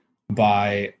over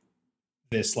by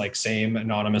this like same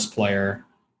anonymous player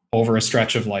over a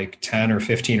stretch of like 10 or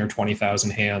 15 or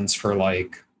 20,000 hands for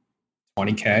like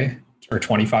 20K. Or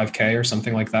 25K or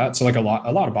something like that. So like a lot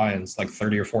of buy-ins, like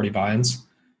 30 or 40 buy-ins.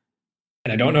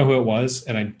 And I don't know who it was.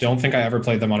 And I don't think I ever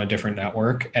played them on a different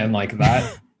network. And like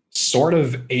that sort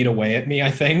of ate away at me,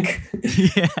 I think.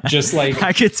 Yeah. Just like,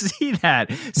 I could see that.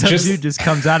 Some dude just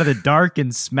comes out of the dark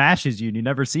and smashes you and you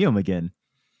never see him again.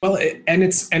 Well, and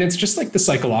it's just like the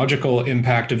psychological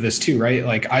impact of this too, right?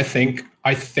 Like I think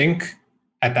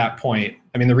at that point,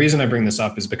 I mean, the reason I bring this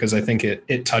up is because I think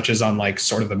it touches on like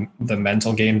sort of the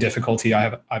mental game difficulty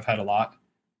I've had a lot,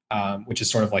 which is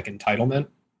sort of like entitlement,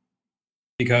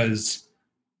 because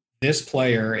this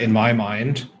player in my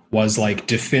mind was like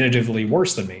definitively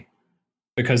worse than me.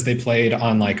 because they played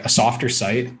on like a softer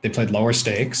site. They played lower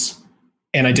stakes,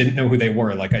 and I didn't know who they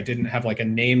were. Like I didn't have like a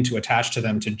name to attach to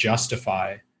them to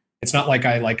justify. It's not like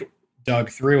I like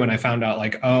dug through and I found out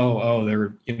like, oh,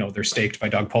 they're, you know, they're staked by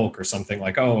Doug Polk or something.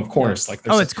 Like, oh, of course. Like,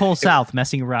 it's Cole South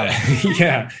messing around.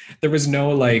 Yeah. There was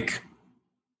no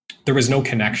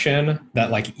connection that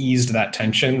like eased that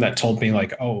tension that told me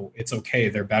like, oh, it's okay.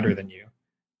 They're better than you.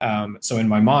 So in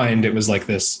my mind, it was like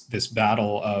this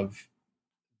battle of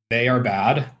they are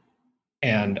bad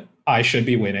and I should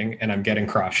be winning and I'm getting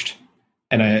crushed.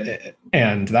 And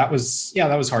that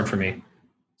was hard for me.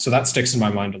 So that sticks in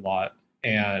my mind a lot.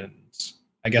 And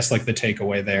I guess like the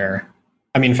takeaway there,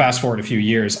 I mean, fast forward a few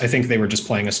years, I think they were just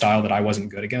playing a style that I wasn't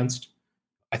good against.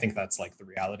 I think that's like the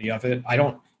reality of it. I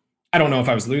don't know if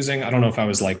I was losing. I don't know if I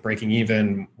was like breaking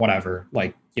even, whatever,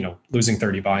 like, you know, losing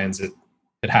 30 buy-ins, it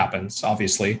happens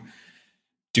obviously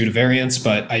due to variance,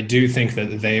 but I do think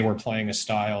that they were playing a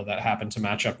style that happened to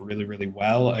match up really, really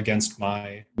well against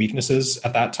my weaknesses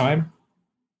at that time.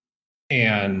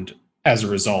 And as a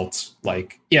result,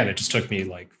 like, yeah, and it just took me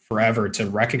like forever to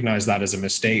recognize that as a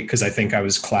mistake, because I think I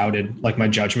was clouded, like my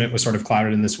judgment was sort of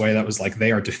clouded in this way that was like,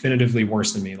 they are definitively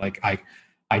worse than me. Like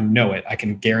I know it, I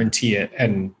can guarantee it.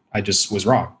 And I just was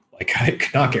wrong. Like I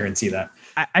could not guarantee that.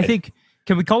 I think,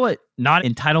 can we call it not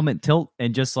entitlement tilt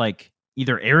and just like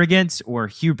either arrogance or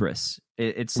hubris?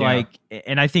 It's like,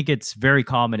 and I think it's very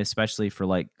common, especially for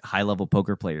like high level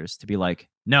poker players, to be like,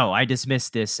 no, I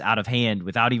dismissed this out of hand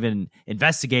without even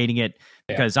investigating it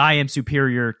because I am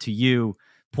superior to you,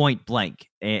 point blank.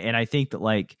 And I think that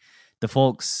like the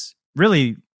folks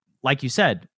really, like you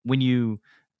said, when you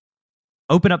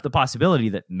open up the possibility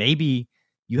that maybe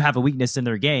you have a weakness in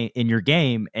your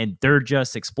game and they're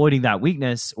just exploiting that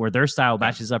weakness, or their style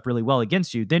matches up really well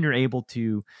against you, then you're able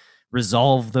to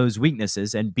resolve those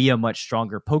weaknesses and be a much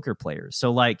stronger poker player.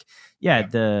 So like,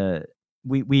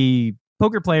 we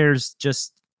poker players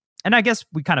just, and I guess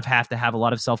we kind of have to have a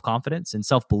lot of self-confidence and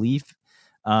self-belief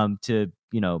to,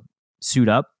 you know, suit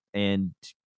up and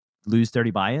lose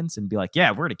 30 buy-ins and be like,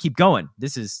 yeah, we're going to keep going.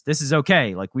 This is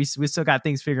okay. Like we still got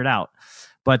things figured out.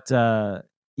 But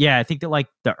I think that like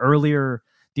the earlier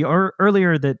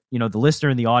that, you know, the listener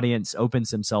in the audience opens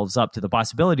themselves up to the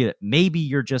possibility that maybe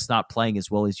you're just not playing as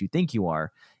well as you think you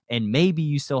are, and maybe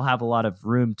you still have a lot of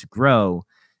room to grow,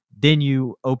 then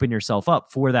you open yourself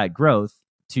up for that growth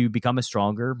to become a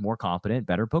stronger, more competent,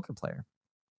 better poker player.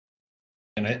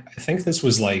 And I think this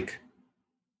was like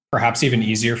perhaps even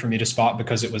easier for me to spot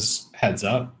because it was heads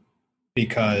up,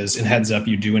 because in heads up,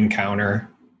 you do encounter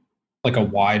like a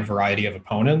wide variety of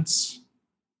opponents.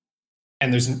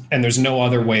 And there's no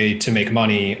other way to make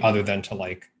money other than to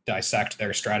like dissect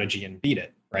their strategy and beat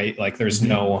it, right? Like there's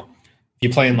no, if you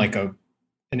play in like an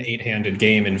 8-handed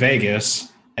game in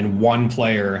Vegas and one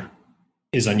player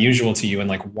is unusual to you and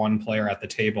like one player at the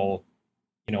table,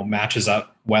 you know, matches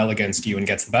up well against you and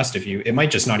gets the best of you, it might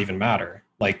just not even matter.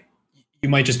 Like you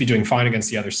might just be doing fine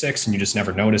against the other 6 and you just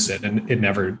never notice it and it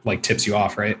never like tips you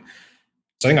off, right?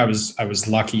 So I think I was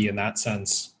lucky in that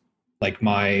sense. Like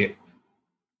my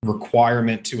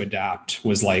requirement to adapt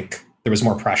was like there was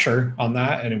more pressure on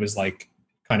that, and it was like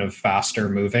kind of faster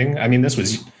moving. I mean, this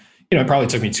was, you know, it probably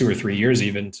took me 2 or 3 years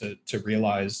even to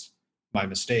realize my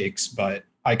mistakes, but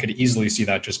I could easily see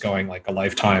that just going like a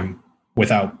lifetime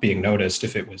without being noticed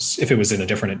if it was in a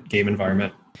different game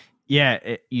environment. Yeah,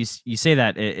 you say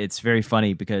that, it's very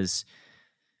funny because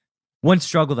one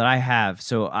struggle that I have,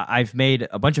 so I've made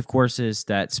a bunch of courses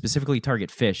that specifically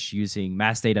target fish using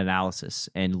mass data analysis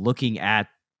and looking at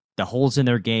the holes in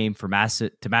their game to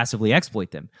massively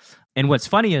exploit them. And what's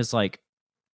funny is like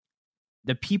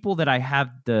the people that I have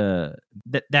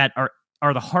that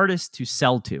are the hardest to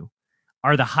sell to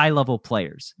are the high level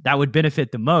players that would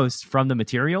benefit the most from the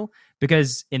material,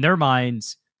 because in their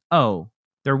minds, oh,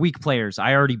 they're weak players,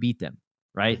 I already beat them,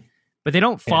 right? But they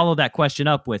don't follow that question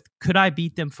up with, could I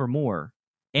beat them for more?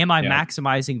 Am I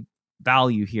maximizing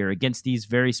value here against these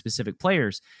very specific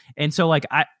players? And so like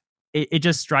it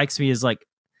just strikes me as like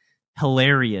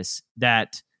hilarious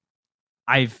that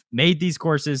I've made these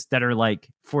courses that are like,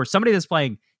 for somebody that's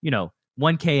playing, you know,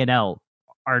 1K and L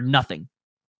are nothing.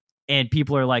 And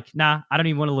people are like, nah, I don't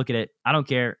even want to look at it. I don't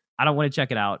care. I don't want to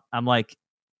check it out. I'm like,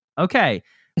 okay.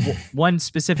 One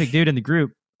specific dude in the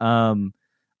group,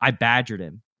 I badgered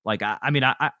him. Like,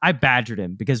 I badgered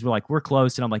him because we're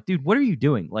close. And I'm like, dude, what are you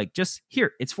doing? Like, just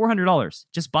here, it's $400.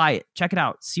 Just buy it. Check it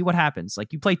out. See what happens.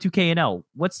 Like, you play 2K and L.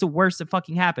 What's the worst that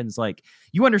fucking happens? Like,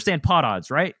 you understand pot odds,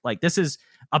 right? Like, this is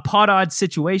a pot odds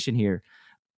situation here.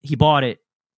 He bought it.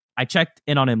 I checked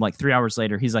in on him like 3 hours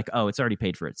later. He's like, oh, it's already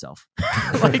paid for itself.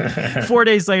 Like 4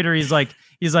 days later, he's like,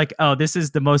 oh, this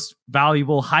is the most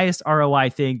valuable, highest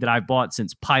ROI thing that I've bought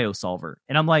since PioSolver.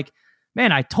 And I'm like,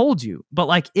 man, I told you. But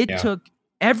like it took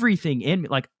everything in me.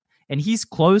 Like, and he's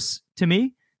close to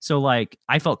me. So like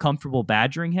I felt comfortable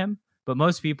badgering him. But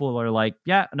most people are like,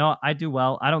 yeah, no, I do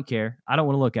well. I don't care. I don't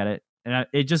want to look at it. And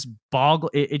it just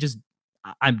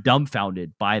I'm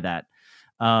dumbfounded by that.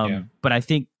 But I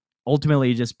think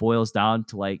ultimately it just boils down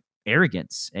to like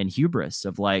arrogance and hubris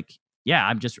of like,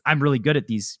 yeah, I'm really good at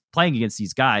playing against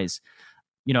these guys.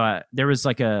 You know, there was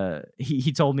like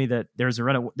he told me that there's a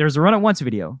run at once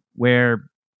video where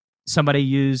somebody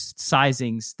used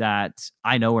sizings that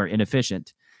I know are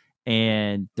inefficient.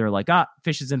 And they're like,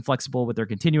 fish is inflexible with their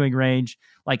continuing range.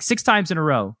 Like 6 times in a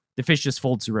row, the fish just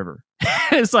folds the river.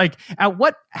 It's like,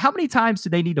 how many times do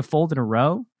they need to fold in a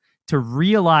row to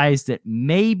realize that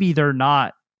maybe they're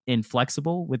not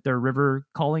inflexible with their river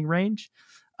calling range?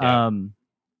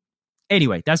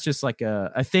 Anyway, that's just like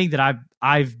a thing that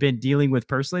I've been dealing with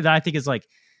personally that I think is like,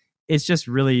 it's just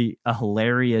really a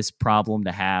hilarious problem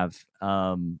to have.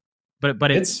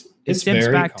 But it stems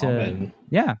very back common.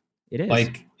 to, it is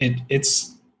like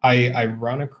I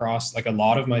run across like a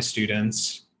lot of my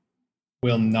students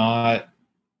will not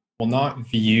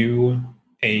view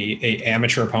a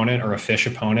amateur opponent or a fish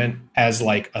opponent as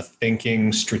like a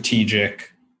thinking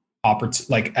strategic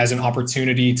like as an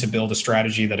opportunity to build a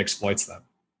strategy that exploits them.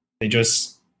 They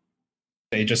just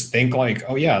think like,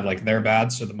 oh yeah, like they're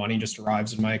bad, so the money just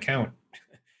arrives in my account.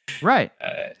 Right.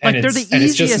 And like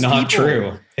it's just not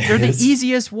true. They're the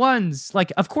easiest ones.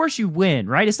 Like, of course you win,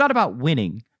 right? It's not about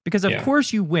winning because of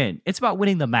course you win. It's about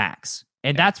winning the max.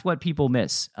 And that's what people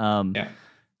miss.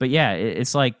 But yeah,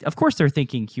 it's like, of course they're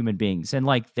thinking human beings and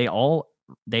like they all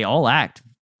act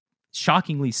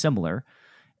shockingly similar.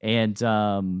 And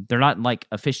they're not in like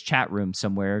a fish chat room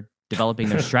somewhere developing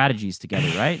their strategies together.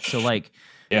 Right. So like,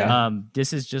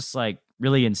 this is just like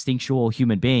really instinctual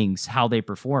human beings, how they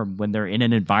perform when they're in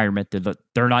an environment that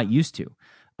they're not used to.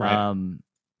 Right.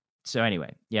 So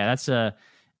anyway, that's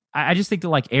I just think that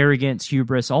like arrogance,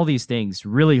 hubris, all these things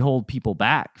really hold people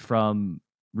back from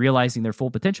realizing their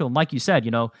full potential. And like you said,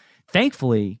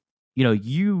 thankfully,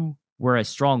 you were a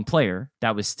strong player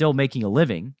that was still making a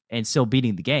living and still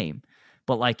beating the game.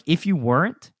 But like, if you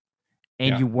weren't,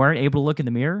 and you weren't able to look in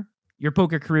the mirror, your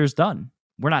poker career's done.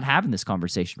 We're not having this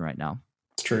conversation right now.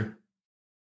 It's true.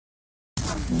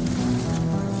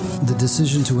 The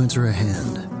decision to enter a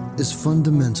hand is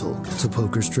fundamental to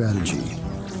poker strategy.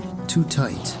 Too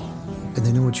tight, and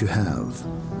they know what you have.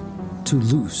 Too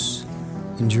loose,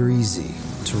 and you're easy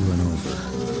to run over.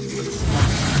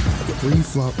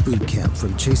 Pre-flop Bootcamp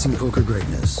from Chasing Poker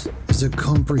Greatness is a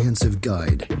comprehensive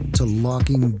guide to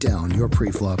locking down your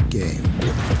pre-flop game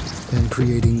and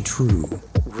creating true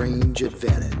range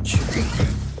advantage.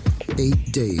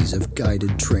 8 days of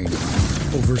guided training,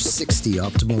 over 60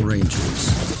 optimal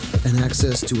ranges, and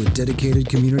access to a dedicated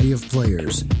community of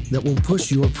players that will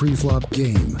push your pre-flop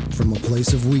game from a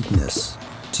place of weakness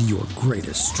to your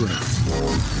greatest strength.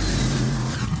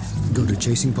 Go to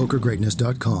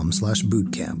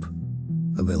chasingpokergreatness.com/bootcamp.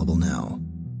 Available now.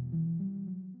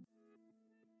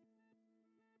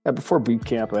 Before boot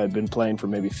camp, I had been playing for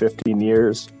maybe 15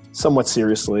 years, somewhat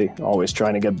seriously, always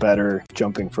trying to get better,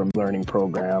 jumping from learning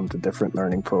program to different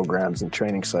learning programs and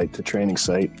training site to training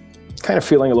site. Kind of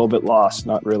feeling a little bit lost,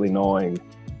 not really knowing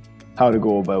how to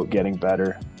go about getting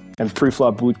better. And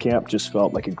pre-flop boot camp just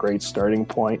felt like a great starting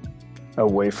point, a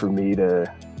way for me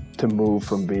to move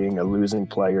from being a losing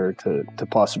player to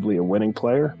possibly a winning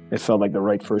player. It felt like the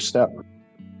right first step.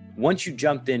 Once you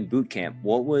jumped in boot camp,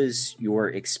 what was your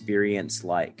experience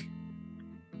like?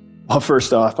 Well,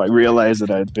 first off, I realized that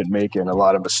I'd been making a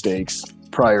lot of mistakes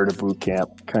prior to boot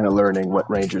camp, kind of learning what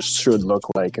ranges should look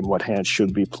like and what hands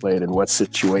should be played in what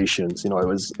situations. It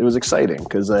was exciting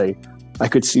because I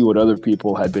could see what other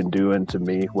people had been doing to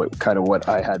me, what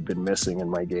I had been missing in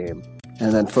my game.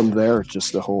 And then from there,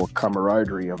 just the whole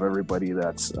camaraderie of everybody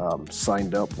that's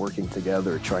signed up, working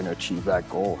together, trying to achieve that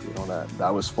goal.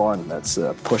 That was fun. That's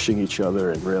pushing each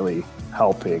other and really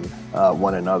helping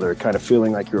one another, kind of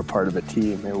feeling like you're a part of a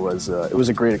team. It was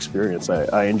a great experience.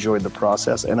 I enjoyed the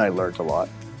process and I learned a lot.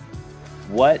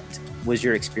 What was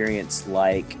your experience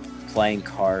like playing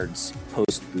cards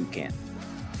post boot camp?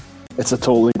 It's a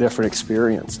totally different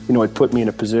experience. It put me in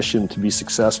a position to be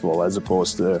successful as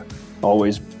opposed to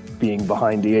always being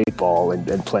behind the 8 ball and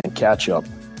playing catch up.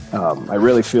 I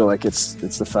really feel like it's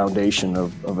the foundation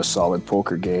of a solid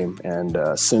poker game. And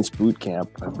since boot camp,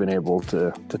 I've been able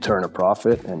to turn a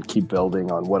profit and keep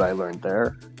building on what I learned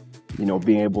there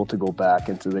being able to go back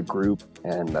into the group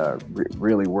and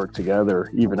really work together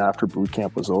even after boot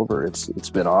camp was over, it's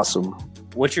been awesome.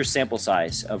 What's your sample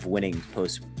size of winning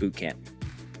post boot camp?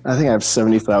 I think I have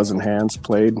 70,000 hands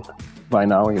played by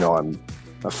now. I'm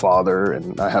a father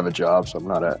and I have a job, so I'm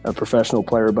not a professional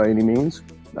player by any means.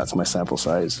 That's my sample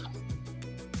size.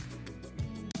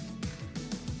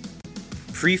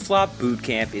 Preflop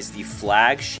Bootcamp is the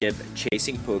flagship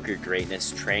Chasing Poker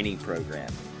Greatness training program.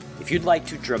 If you'd like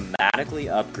to dramatically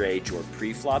upgrade your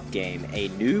preflop game, a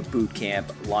new bootcamp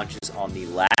launches on the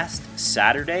last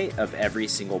Saturday of every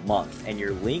single month, and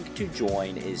your link to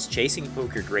join is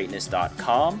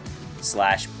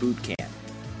chasingpokergreatness.com/bootcamp.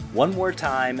 One more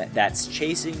time, that's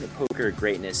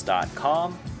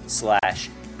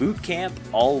chasingpokergreatness.com/bootcamp,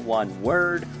 all one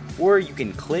word, or you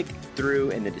can click through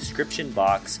in the description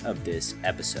box of this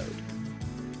episode.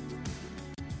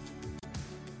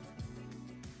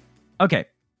 Okay,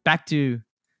 back to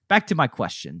my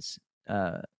questions.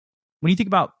 When you think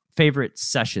about favorite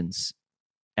sessions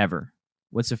ever,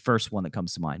 what's the first one that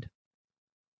comes to mind?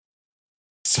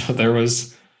 So there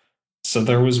was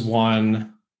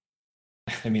one.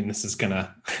 I mean, this is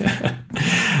gonna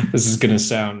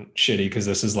sound shitty because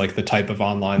this is like the type of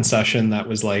online session that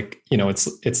was like,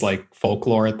 it's like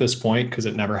folklore at this point because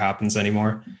it never happens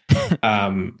anymore.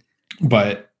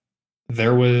 But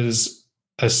there was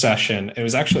a session. It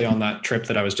was actually on that trip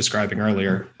that I was describing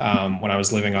earlier, when I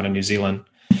was living out in New Zealand.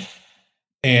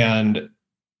 And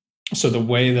so the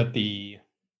way that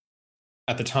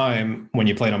at the time when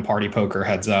you played on Party Poker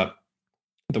Heads Up,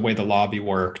 the way the lobby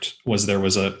worked was there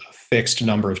was a fixed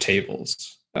number of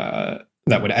tables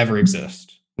that would ever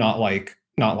exist. Not like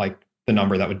the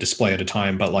number that would display at a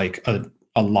time, but like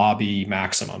a lobby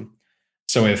maximum.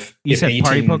 So if you said 18,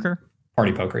 Party Poker?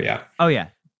 Party Poker, yeah. Oh yeah.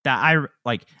 I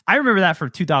remember that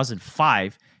from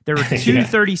 2005. There were two yeah.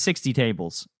 30-60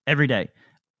 tables every day.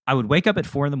 I would wake up at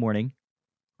 4 a.m, or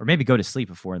maybe go to sleep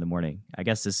at 4 a.m. I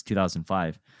guess this is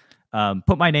 2005.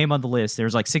 Put my name on the list.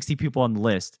 There's like 60 people on the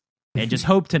list. And just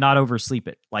hope to not oversleep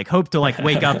it. Like hope to like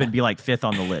wake up and be like 5th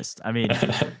on the list. I mean,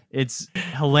 it's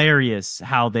hilarious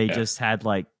how they just had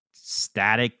like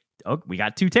static. Oh, we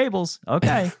got 2 tables.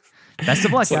 Okay. Best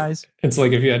of luck, guys. It's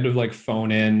like if you had to like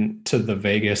phone in to the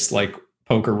Vegas like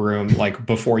poker room like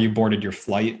before you boarded your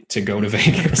flight to go to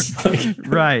Vegas. Like,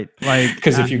 right. Like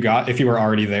because if you were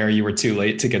already there, you were too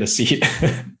late to get a seat.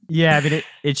 Yeah, I mean,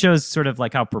 it shows sort of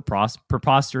like how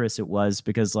preposterous it was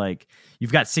because like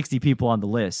you've got 60 people on the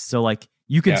list. So like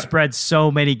you can spread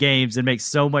so many games and make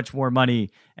so much more money.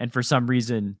 And for some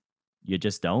reason you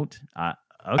just don't. Okay.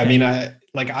 I mean, I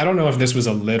don't know if this was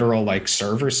a literal like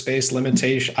server space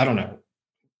limitation. I don't know.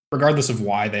 Regardless of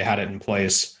why they had it in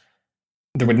place,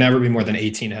 there would never be more than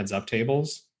 18 heads up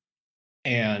tables.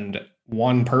 And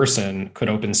one person could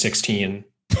open 16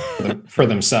 for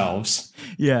themselves.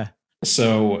 Yeah.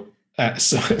 So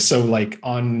like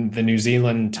on the New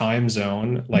Zealand time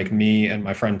zone, like me and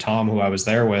my friend Tom, who I was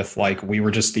there with, like we were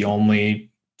just the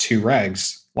only 2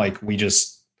 regs. Like we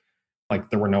just like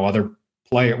there were no other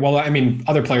player. Well, I mean,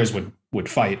 other players would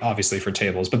fight obviously for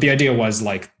tables, but the idea was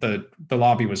like the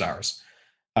lobby was ours,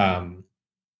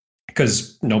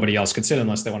 because nobody else could sit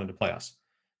unless they wanted to play us.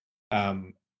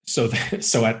 So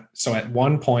at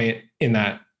one point in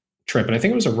that trip, and I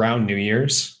think it was around New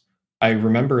Year's. I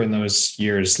remember in those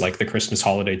years, like the Christmas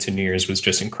holiday to New Year's was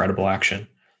just incredible action.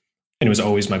 And it was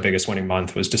always my biggest winning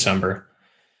month was December.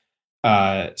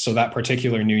 So that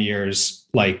particular New Year's,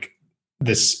 like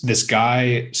this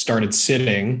guy started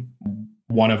sitting,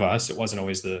 one of us, it wasn't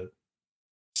always the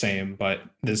same, but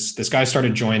this guy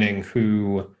started joining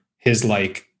who his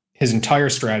entire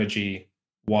strategy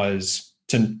was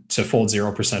to fold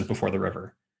 0% before the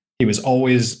river. He was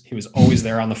always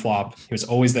there on the flop. He was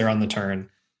always there on the turn.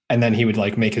 And then he would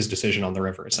like make his decision on the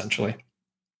river essentially.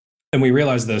 And we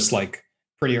realized this like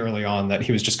pretty early on that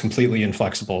he was just completely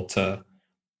inflexible to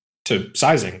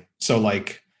sizing. So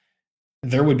like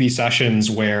there would be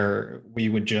sessions where we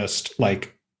would just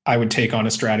like, I would take on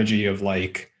a strategy of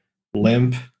like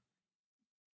limp,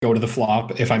 go to the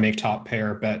flop. If I make top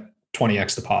pair, bet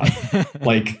 20x the pot.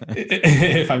 Like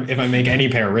if I make any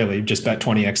pair, really just bet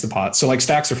 20x the pot. So like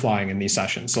stacks are flying in these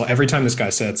sessions. So every time this guy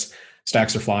sits,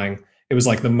 stacks are flying. It was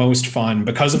like the most fun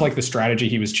because of like the strategy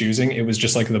he was choosing. It was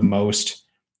just like the most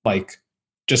like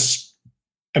just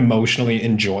emotionally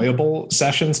enjoyable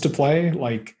sessions to play.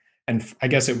 Like, and I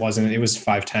guess it was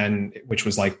 5-10, which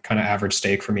was like kind of average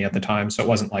stake for me at the time. So it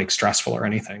wasn't like stressful or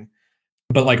anything,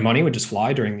 but like money would just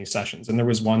fly during these sessions. And there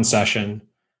was one session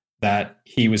that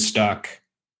he was stuck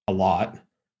a lot,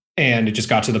 and it just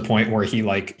got to the point where he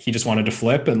just wanted to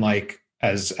flip. And like,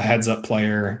 as a heads up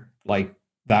player, like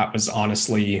that was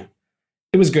honestly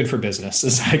it was good for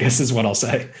business, I guess is what I'll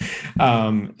say.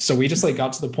 So we just like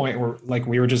got to the point where like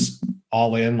we were just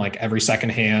all in like every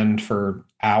second hand for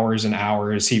hours and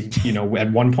hours. He,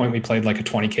 at one point we played like a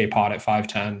 20K pot at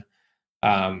 510.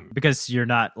 Because you're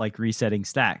not like resetting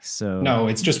stacks. So no,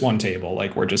 it's just one table.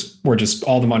 Like we're just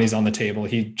all the money's on the table.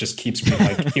 He just keeps me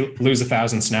like he lose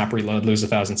 1,000 snap reload, lose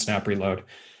 1,000 snap reload.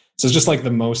 So it's just like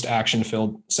the most action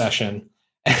filled session.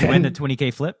 Did you win the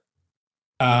 20K flip?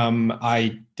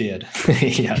 I did.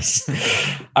 Yes.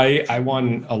 I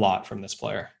won a lot from this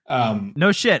player.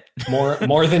 No shit.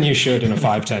 more than you should in a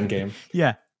 5-10 game.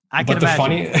 Yeah. But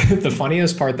the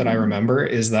funniest part that I remember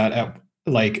is that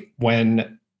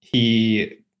when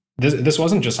this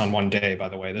wasn't just on one day, by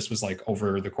the way, this was like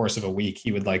over the course of a week.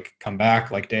 He would like come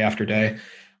back like day after day.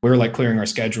 We were like clearing our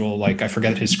schedule. Like I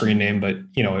forget his screen name, but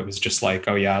it was just like,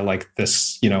 oh yeah, like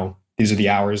this, these are the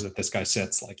hours that this guy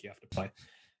sits, like you have to play.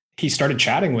 He started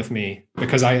chatting with me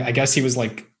because I guess he was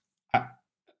like,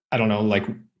 I don't know, like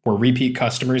we're repeat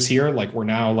customers here. Like we're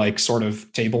now like sort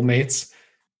of table mates.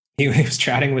 He was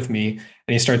chatting with me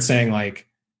and he starts saying like,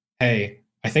 hey,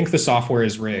 I think the software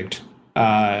is rigged.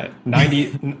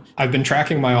 90, I've been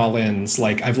tracking my all-ins.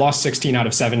 Like I've lost 16 out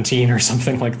of 17 or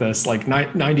something like this, like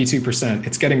 92%.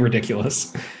 It's getting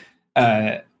ridiculous.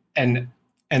 And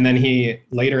then he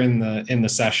later in the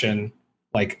session,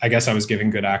 like, I guess I was giving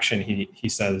good action. He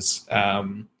says,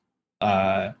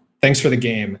 thanks for the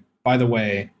game. By the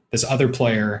way, this other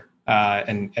player,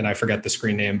 and I forget the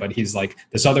screen name, but he's like,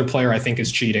 this other player I think is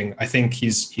cheating. I think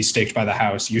he's staked by the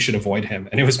house. You should avoid him.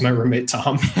 And it was my roommate,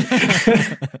 Tom.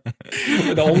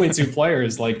 The only two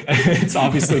players, like, it's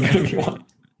obviously going to be one.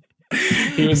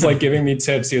 He was like giving me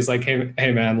tips. He was like,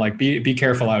 hey man, like be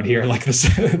careful out here. Like this,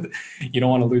 you don't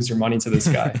want to lose your money to this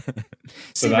guy.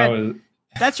 So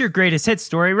that's your greatest hit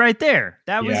story right there.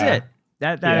 That was it.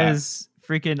 That is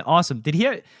freaking awesome. Did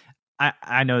he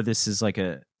I know this is like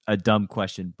a dumb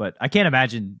question, but I can't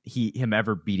imagine him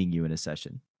ever beating you in a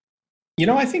session.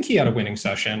 I think he had a winning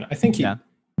session. I think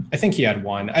he had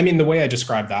one. I mean, the way I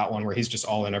described that one where he's just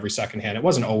all in every second hand, it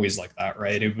wasn't always like that,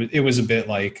 right? It was a bit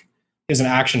like he's an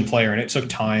action player, and it took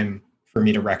time for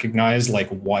me to recognize like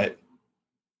what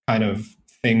kind of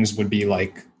things would be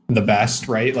like the best,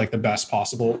 right? Like the best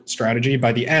possible strategy.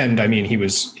 By the end, I mean, he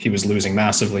was losing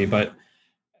massively, but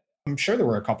I'm sure there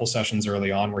were a couple sessions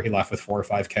early on where he left with 4 or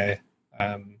 5K.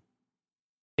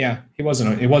 He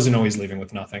wasn't always leaving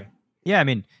with nothing. Yeah. I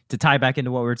mean, to tie back into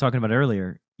what we were talking about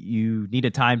earlier, you need a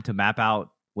time to map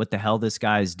out what the hell this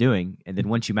guy is doing. And then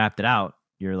once you mapped it out,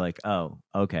 you're like, oh,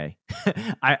 okay.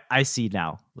 I see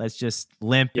now. Let's just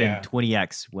limp in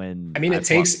 20x when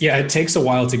it takes a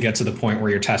while to get to the point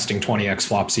where you're testing 20x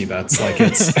flop C bets. Like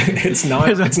it's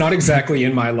not exactly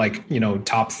in my like,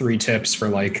 top 3 tips for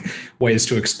like ways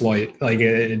to exploit. Like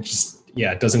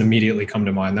it doesn't immediately come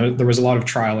to mind. There was a lot of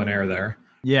trial and error there.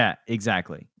 Yeah,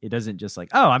 exactly. It doesn't just like,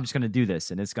 oh, I'm just going to do this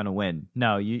and it's going to win.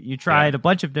 No, you tried a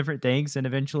bunch of different things and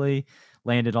eventually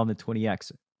landed on the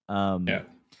 20x.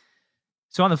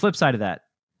 So on the flip side of that,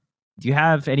 do you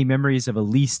have any memories of a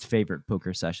least favorite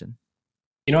poker session?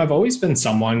 I've always been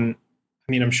someone,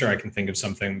 I mean, I'm sure I can think of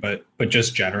something, but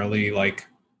just generally, like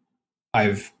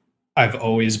I've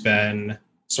always been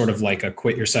sort of like a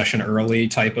quit your session early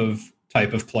type of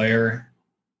player.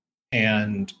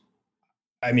 And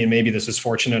I mean, maybe this is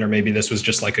fortunate, or maybe this was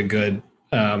just like a good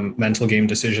mental game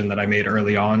decision that I made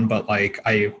early on, but like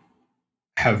I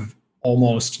have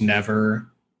almost never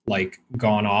like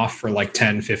gone off for like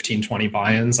 10, 15, 20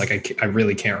 buy-ins. Like I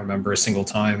really can't remember a single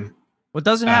time. Well, it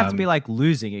doesn't have to be like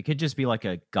losing. It could just be like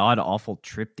a god awful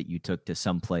trip that you took to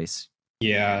some place.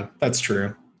 Yeah, that's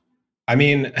true. I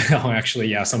mean, actually,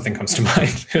 yeah, something comes to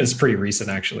mind. It was pretty recent,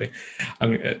 actually. I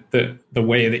mean, the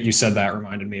way that you said that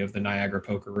reminded me of the Niagara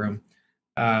Poker Room.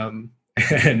 And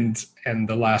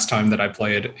the last time that I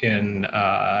played in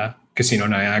Casino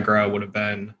Niagara would have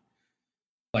been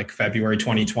like February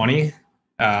 2020.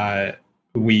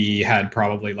 We had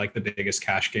probably like the biggest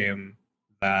cash game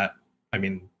that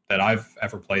I've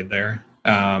ever played there.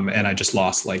 And I just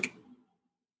lost like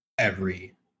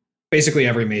basically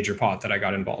every major pot that I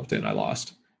got involved in, I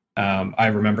lost. I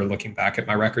remember looking back at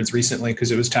my records recently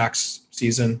because it was tax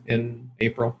season in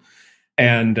April.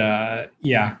 And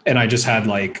and I just had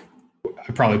like,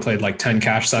 I probably played like 10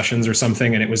 cash sessions or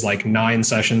something. And it was like 9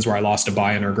 sessions where I lost a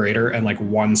buy-in or greater, and like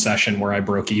 1 session where I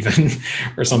broke even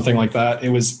or something like that. It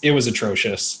was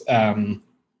atrocious.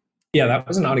 That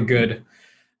was not a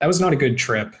good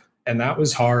trip. And that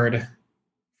was hard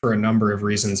for a number of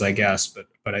reasons, I guess.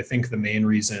 But I think the main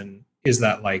reason is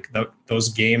that like those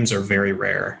games are very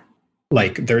rare.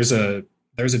 Like there's a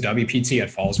WPT at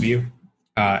Fallsview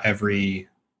every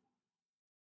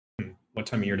what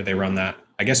time of year do they run that?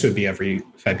 I guess it would be every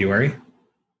February.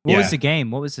 What was the game?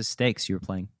 What was the stakes you were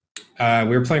playing?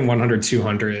 We were playing 100,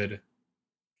 200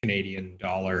 Canadian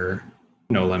dollar,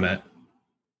 no limit.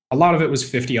 A lot of it was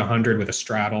 50, 100 with a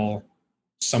straddle.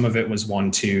 Some of it was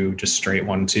 1-2, just straight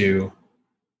 1-2.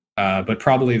 But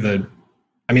probably the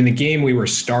game we were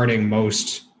starting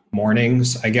most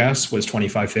mornings, I guess, was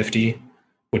 25-50,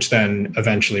 which then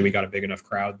eventually we got a big enough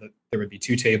crowd that there would be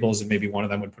two tables and maybe one of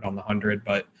them would put on the 100.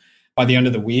 But by the end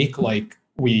of the week, like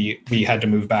we had to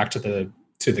move back to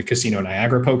the Casino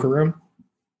Niagara poker room,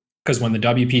 because when the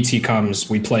WPT comes,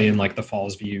 we play in like the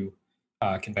Falls View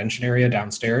convention area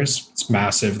downstairs. It's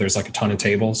massive. There's like a ton of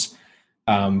tables.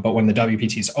 But when the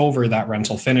WPT is over, that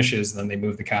rental finishes, then they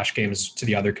move the cash games to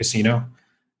the other casino,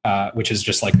 which is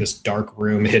just like this dark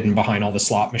room hidden behind all the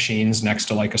slot machines next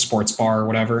to like a sports bar or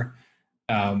whatever.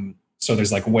 So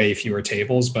there's like way fewer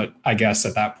tables, but I guess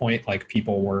at that point, like we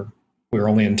were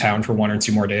only in town for 1 or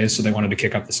 2 more days, so they wanted to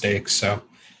kick up the stakes. So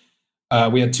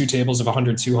we had 2 tables of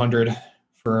 100, 200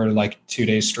 for like 2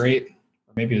 days straight,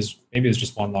 or maybe it was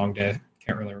just one long day.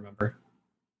 Can't really remember.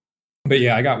 But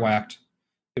yeah, I got whacked.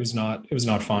 It was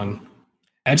not fun.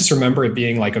 I just remember it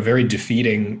being like a very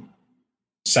defeating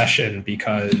session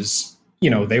because,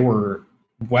 they were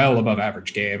well above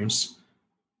average games,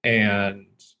 and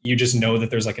you just know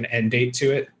that there's like an end date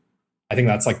to it. I think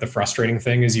that's like the frustrating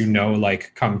thing is,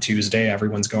 like come Tuesday,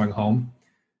 everyone's going home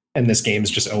and this game's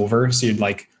just over. So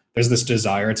there's this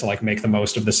desire to like make the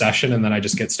most of the session, and then I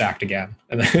just get stacked again.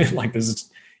 And then like this is,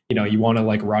 you want to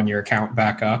like run your account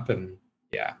back up, and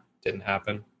yeah, didn't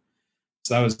happen.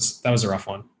 So that was a rough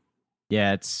one.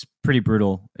 Yeah, it's pretty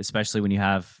brutal, especially when you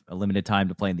have a limited time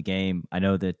to play in the game. I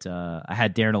know that I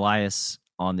had Darren Elias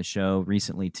on the show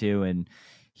recently too, and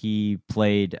he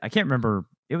played. I can't remember.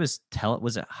 It was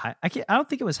I don't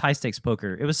think it was high stakes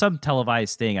poker. It was some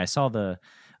televised thing. I saw a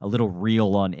little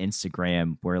reel on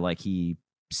Instagram where like he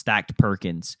stacked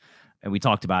Perkins, and we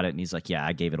talked about it, and he's like, yeah,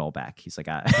 I gave it all back. He's like,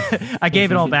 I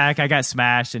gave it all back. I got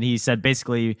smashed. And he said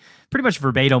basically pretty much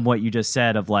verbatim what you just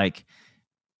said of like,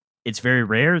 it's very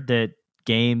rare that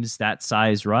games that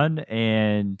size run,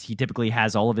 and he typically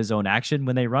has all of his own action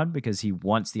when they run because he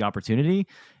wants the opportunity.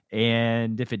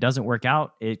 And if it doesn't work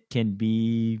out, it can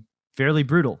be fairly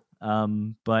brutal.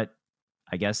 But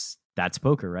I guess that's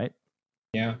poker, right?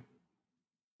 Yeah.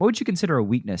 What would you consider a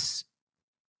weakness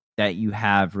that you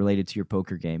have related to your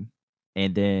poker game?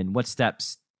 And then what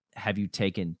steps have you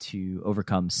taken to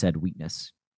overcome said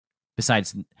weakness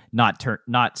besides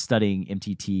not studying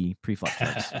MTT preflop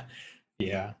charts?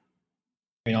 Yeah.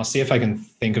 I mean, I'll see if I can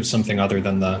think of something other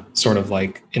than the sort of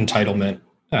like entitlement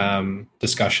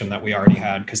discussion that we already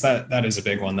had, because that is a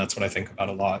big one. That's what I think about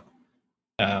a lot.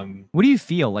 What do you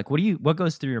feel like? What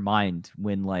goes through your mind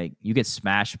when like you get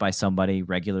smashed by somebody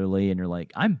regularly and you're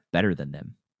like, I'm better than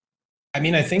them? I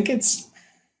mean, I think it's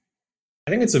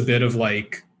a bit of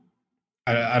like,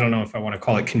 I don't know if I want to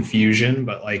call it confusion,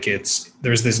 but like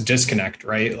there's this disconnect,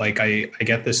 right? Like I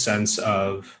get this sense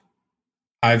of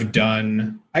I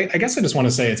guess I just want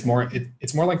to say it's more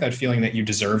like that feeling that you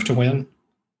deserve to win.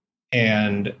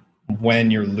 And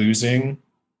when you're losing,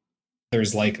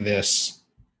 there's like this,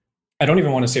 I don't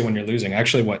even want to say when you're losing.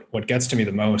 Actually, what gets to me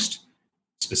the most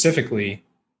specifically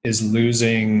is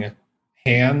losing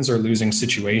hands or losing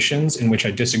situations in which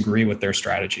I disagree with their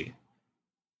strategy.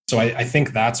 So I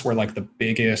think that's where like the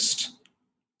biggest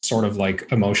sort of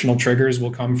like emotional triggers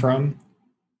will come from.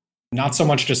 Not so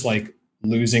much just like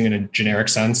losing in a generic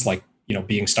sense, like,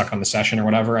 being stuck on the session or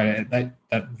whatever.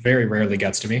 That very rarely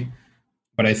gets to me.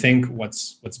 But I think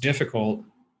what's difficult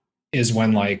is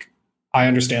when like I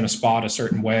understand a spot a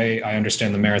certain way, I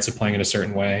understand the merits of playing it a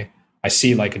certain way, I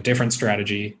see like a different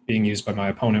strategy being used by my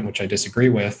opponent, which I disagree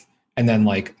with, and then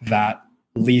like that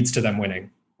leads to them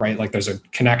winning, right? Like there's a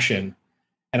connection.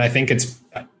 And I think it's,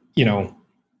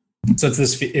 so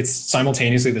it's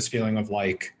simultaneously this feeling of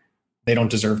like, they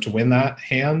don't deserve to win that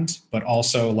hand, but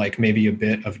also like maybe a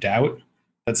bit of doubt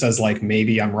that says like,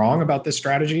 maybe I'm wrong about this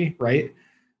strategy. Right.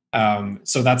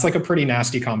 So that's like a pretty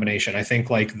nasty combination. I think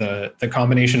like the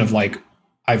combination of like,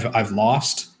 I've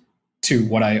lost to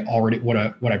what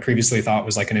I previously thought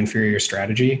was like an inferior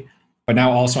strategy, but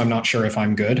now also I'm not sure if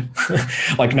I'm good.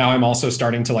 Like now I'm also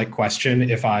starting to like question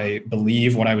if I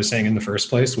believe what I was saying in the first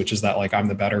place, which is that like I'm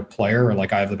the better player or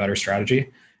like I have the better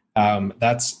strategy.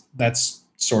 That's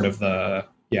sort of I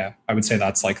would say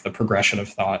that's like the progression of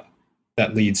thought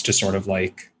that leads to sort of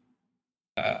like,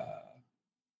 I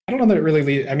don't know that it really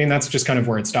leads. I mean, that's just kind of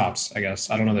where it stops, I guess.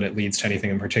 I don't know that it leads to anything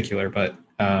in particular, but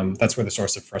that's where the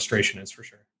source of frustration is for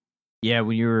sure. Yeah,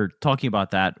 when you were talking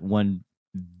about that, one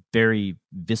very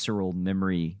visceral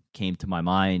memory came to my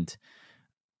mind.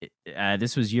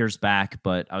 this was years back,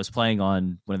 but I was playing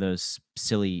on one of those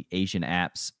silly Asian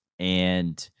apps,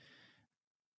 and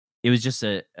it was just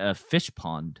a fish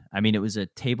pond. I mean, it was a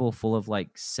table full of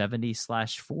like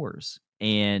 70/4s,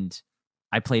 and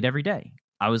I played every day.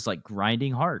 I was like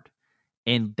grinding hard,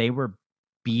 and they were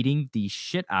beating the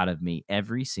shit out of me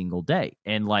every single day.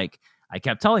 And like, I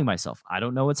kept telling myself, I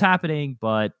don't know what's happening,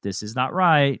 but this is not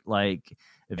right. Like,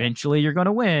 eventually you're going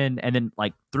to win. And then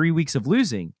like 3 weeks of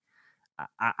losing,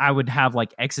 I would have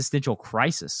like existential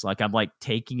crisis. Like, I'm like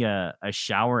taking a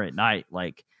shower at night.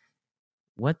 Like,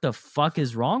 what the fuck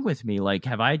is wrong with me? Like,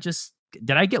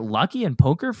 did I get lucky in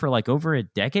poker for like over a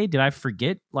decade? Did I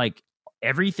forget like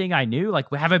everything I knew?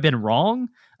 Like, have I been wrong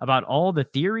about all the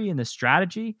theory and the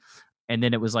strategy? And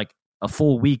then it was like a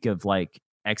full week of like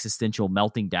existential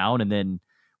melting down. And then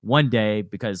one day,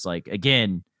 because like,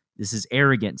 again, this is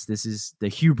arrogance, this is the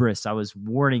hubris I was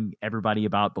warning everybody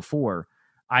about before,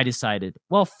 I decided,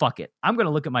 well, fuck it. I'm going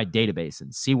to look at my database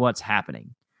and see what's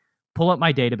happening. Pull up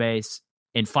my database.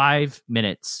 In 5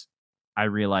 minutes, I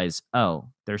realized, oh,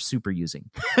 they're super using.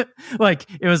 Like,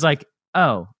 it was like,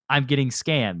 oh, I'm getting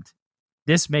scammed.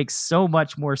 This makes so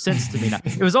much more sense to me now.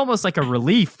 It was almost like a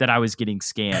relief that I was getting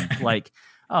scammed. Like,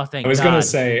 oh, thank God.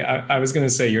 I was gonna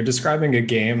say, you're describing a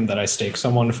game that I staked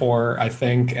someone for, I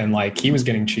think, and like he was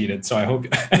getting cheated. So I hope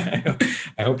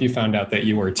I hope you found out that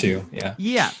you were too. Yeah.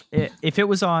 Yeah. If it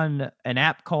was on an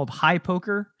app called High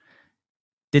Poker,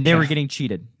 then they were getting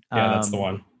cheated. Yeah, that's the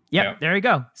one. Yep, there you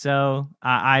go. So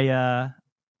I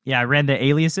ran the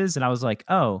aliases, and I was like,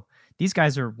 oh, these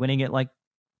guys are winning at like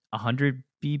 100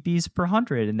 BBs per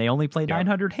 100, and they only play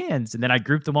 900 hands. And then I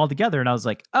grouped them all together, and I was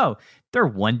like, oh, they're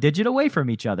 1 digit away from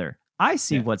each other. I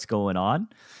see what's going on.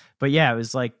 But yeah, it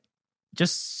was like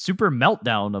just super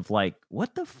meltdown of like,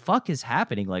 what the fuck is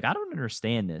happening? Like, I don't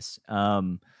understand this.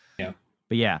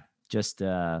 But yeah, just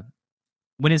when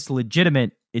it's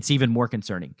legitimate, it's even more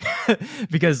concerning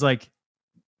because like,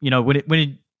 you know,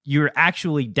 when you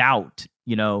actually doubt,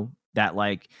 you know, that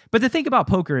like, but the thing about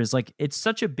poker is like, it's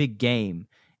such a big game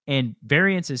and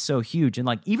variance is so huge. And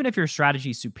like, even if your strategy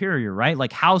is superior, right?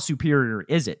 Like, how superior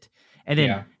is it? And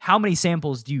then how many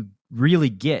samples do you really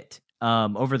get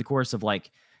over the course of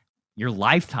like your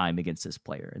lifetime against this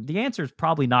player? And the answer is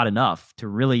probably not enough to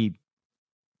really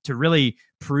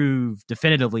prove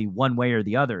definitively one way or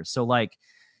the other. So like,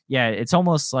 yeah, it's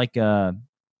almost like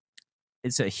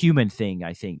it's a human thing.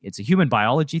 I think it's a human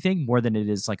biology thing more than it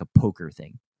is like a poker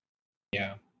thing.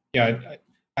 Yeah.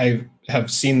 I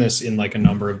have seen this in like a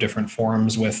number of different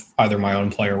forums with either my own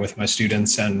play or with my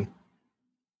students. And,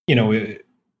 you know,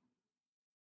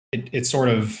 it's sort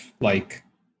of like,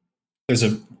 there's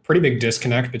a pretty big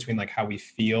disconnect between like how we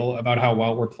feel about how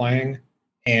well we're playing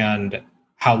and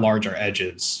how large our edge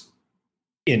is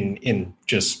in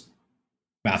just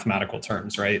mathematical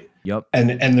terms. Right. Yep.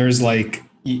 And there's like,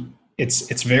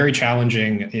 it's very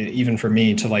challenging even for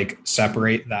me to like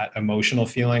separate that emotional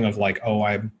feeling of like, oh,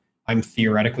 I'm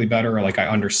theoretically better, or like I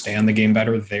understand the game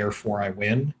better, therefore I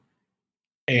win.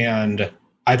 And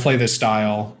I play this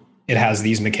style, it has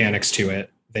these mechanics to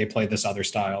it. They play this other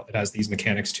style, it has these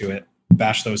mechanics to it.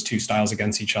 Bash those two styles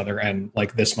against each other, and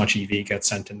like this much EV gets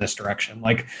sent in this direction.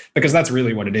 Like, because that's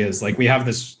really what it is. Like we have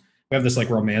this like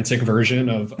romantic version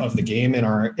of the game in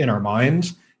our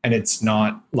mind, and it's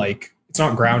not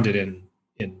grounded in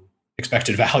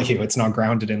expected value. It's not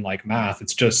grounded in like math.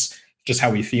 It's just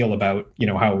how we feel about, you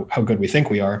know, how good we think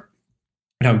we are.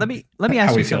 Let me ask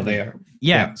how you we something. feel they are.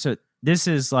 Yeah. So this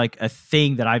is like a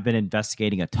thing that I've been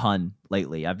investigating a ton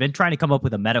lately. I've been trying to come up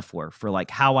with a metaphor for like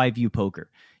how I view poker.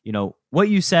 You know, what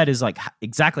you said is like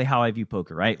exactly how I view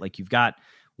poker, right? Like you've got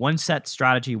one set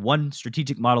strategy, one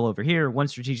strategic model over here, one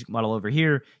strategic model over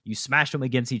here. You smash them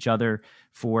against each other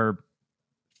for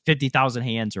 50,000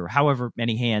 hands or however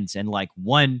many hands, and like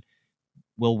one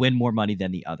will win more money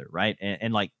than the other, right?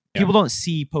 And like people don't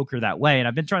see poker that way. And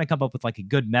I've been trying to come up with like a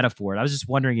good metaphor. And I was just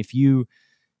wondering if you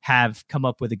have come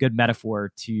up with a good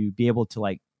metaphor to be able to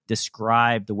like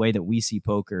describe the way that we see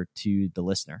poker to the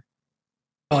listener.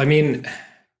 Well, I mean,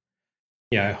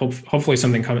 yeah, hopefully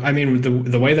something comes. I mean,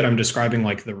 the way that I'm describing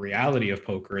like the reality of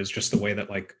poker is just the way that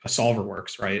like a solver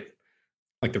works, right?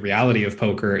 Like the reality of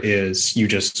poker is you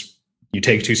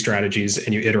take two strategies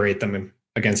and you iterate them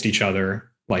against each other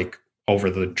like over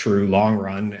the true long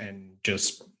run, and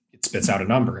just it spits out a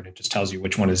number and it just tells you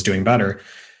which one is doing better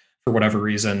for whatever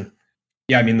reason.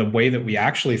 Yeah, I mean, the way that we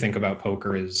actually think about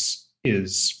poker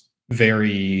is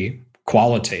very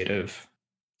qualitative.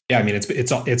 Yeah, I mean,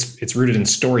 it's rooted in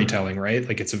storytelling, right?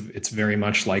 Like it's very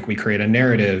much like we create a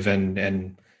narrative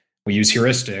and we use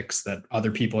heuristics that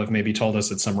other people have maybe told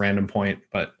us at some random point,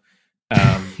 but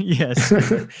Yes.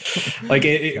 Like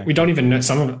we don't even know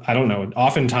I don't know.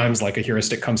 Oftentimes like a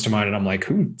heuristic comes to mind and I'm like,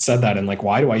 who said that? And like,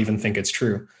 why do I even think it's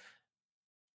true?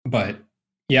 But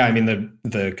yeah, I mean,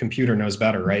 the computer knows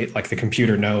better, right? Like the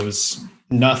computer knows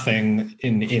nothing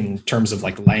in terms of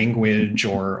like language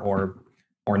or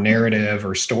narrative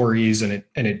or stories. And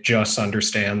it just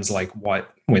understands like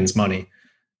what wins money.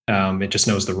 It just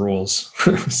knows the rules.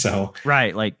 So,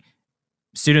 right. Like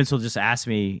students will just ask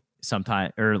me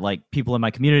sometime, or like people in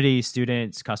my community,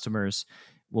 students, customers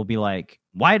will be like,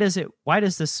 why does it want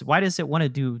to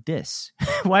do this?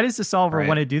 Why does the solver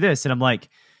want to do this? And I'm like,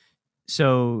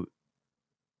 so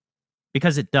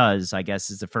because it does, I guess,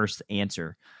 is the first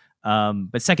answer.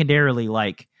 But secondarily,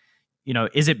 like, you know,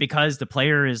 is it because the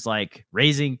player is like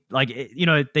raising, like, you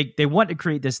know, they want to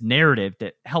create this narrative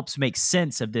that helps make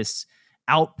sense of this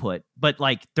output, but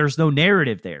like there's no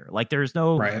narrative there. Like there's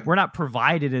no, we're not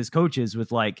provided as coaches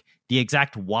with like the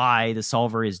exact why the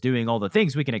solver is doing all the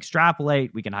things. We can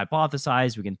extrapolate, we can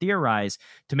hypothesize, we can theorize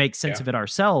to make sense of it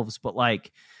ourselves. But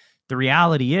like the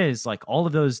reality is like all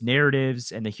of those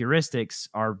narratives and the heuristics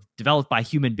are developed by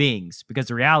human beings, because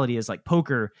the reality is like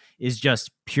poker is just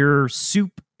pure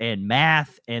soup and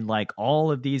math and like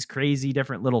all of these crazy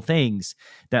different little things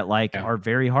that like are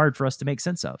very hard for us to make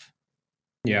sense of.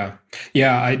 Yeah.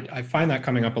 I find that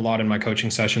coming up a lot in my coaching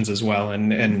sessions as well.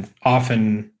 And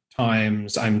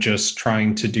oftentimes I'm just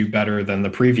trying to do better than the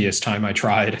previous time I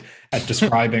tried at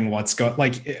describing what's going,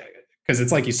 like, because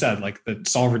it's like you said, like the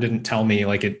solver didn't tell me,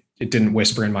 like it didn't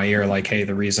whisper in my ear, like, hey,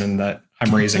 the reason that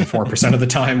I'm raising 4% of the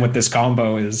time with this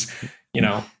combo is, you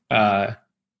know,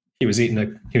 he was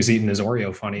eating his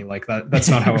Oreo funny. Like that's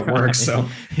not how it works. So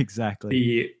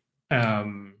exactly. I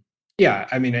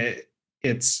mean,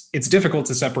 it's difficult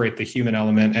to separate the human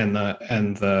element and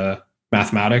the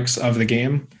mathematics of the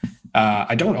game.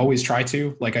 I don't always try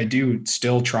to, like, I do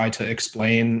still try to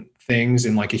explain things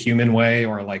in like a human way,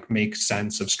 or like make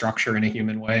sense of structure in a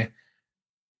human way,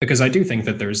 because I do think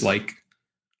that there's like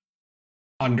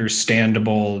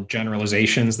understandable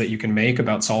generalizations that you can make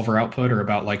about solver output or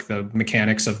about like the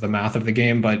mechanics of the math of the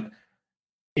game, but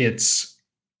it's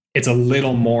a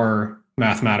little more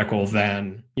mathematical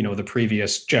than, you know, the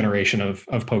previous generation of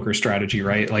poker strategy,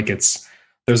 right? Like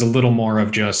there's a little more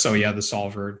of just, oh yeah, the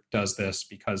solver does this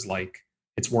because like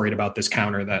it's worried about this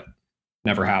counter that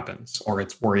never happens, or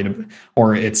it's worried,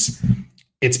 or it's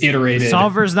iterated.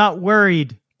 Solver's not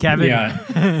worried, Kevin. Yeah,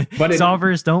 but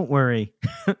solvers don't worry.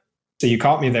 So you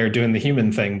caught me there doing the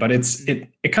human thing, but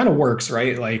it kind of works,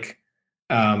 right? Like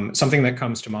something that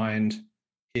comes to mind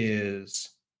is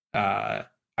I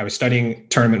was studying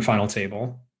tournament final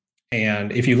table,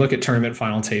 and if you look at tournament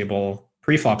final table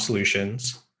preflop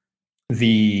solutions,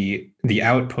 the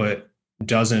output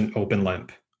doesn't open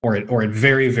limp, or it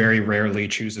very, very rarely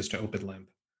chooses to open limp.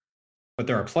 But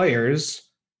there are players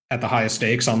at the highest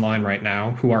stakes online right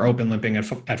now who are open limping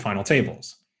at final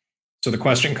tables. So the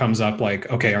question comes up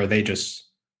like, okay, are they just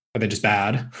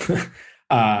bad?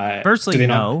 Firstly,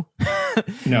 no.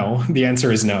 No, the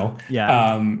answer is no.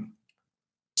 Yeah.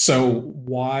 So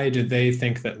why did they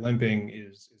think that limping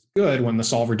is good when the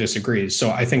solver disagrees? So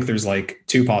I think there's like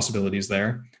two possibilities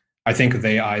there. I think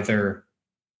they either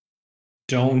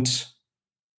don't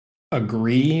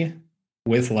agree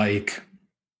with like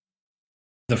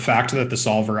the fact that the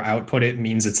solver output it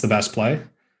means it's the best play.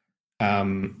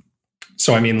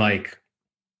 So I mean, like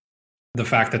the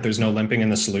fact that there's no limping in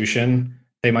the solution,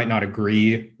 they might not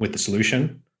agree with the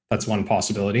solution. That's one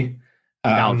possibility.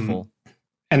 Doubtful.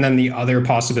 And then the other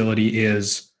possibility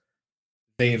is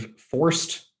they've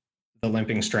forced the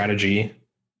limping strategy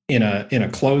in a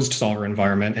closed solver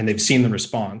environment, and they've seen the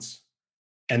response,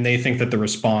 and they think that the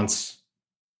response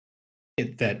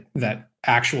that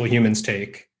actual humans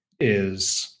take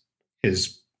is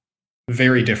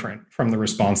very different from the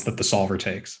response that the solver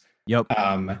takes. Yep.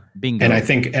 Bingo. And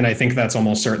I think that's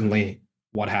almost certainly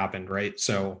what happened, right?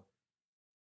 So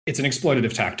it's an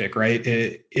exploitative tactic, right?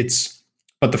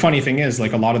 But the funny thing is,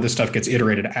 like, a lot of this stuff gets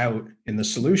iterated out in the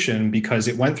solution because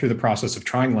it went through the process of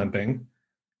trying limping,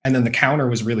 and then the counter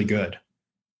was really good.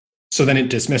 So then it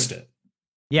dismissed it.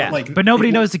 Yeah, but nobody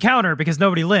knows the counter because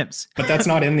nobody limps. But that's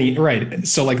not in the, right.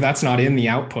 So like, that's not in the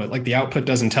output. Like the output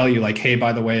doesn't tell you like, hey,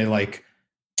 by the way, like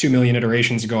 2 million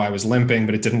iterations ago, I was limping,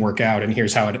 but it didn't work out. And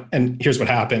here's what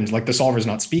happened. Like the solver's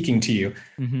not speaking to you.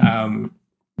 Mm-hmm.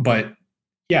 But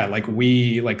yeah, like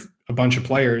a bunch of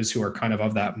players who are kind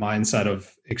of that mindset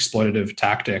of exploitative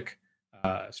tactic,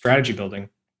 strategy building,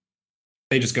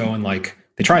 they just go and like,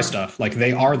 they try stuff. Like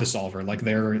they are the solver. Like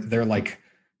they're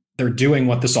doing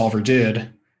what the solver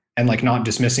did, and like not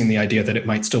dismissing the idea that it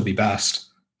might still be best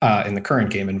in the current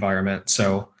game environment.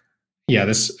 So yeah,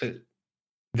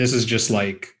 this is just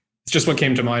like, it's just what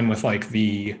came to mind with like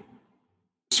the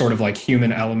sort of like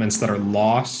human elements that are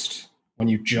lost when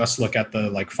you just look at the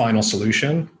like final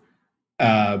solution.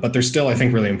 But they're still, I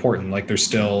think, really important. Like they're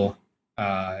still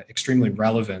extremely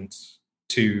relevant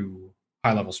to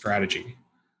high level strategy.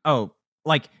 Oh,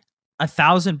 like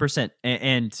 1,000%.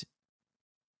 And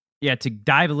yeah, to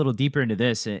dive a little deeper into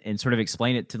this and sort of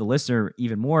explain it to the listener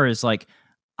even more is like,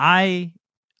 I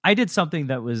did something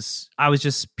that I was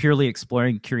just purely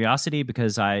exploring curiosity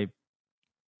because I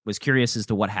was curious as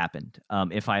to what happened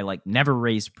if I like never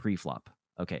raised pre-flop.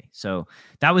 Okay, so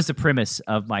that was the premise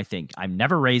of my thing. I'm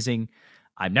never raising,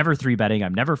 I'm never 3-betting,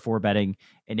 I'm never 4-betting.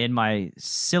 And in my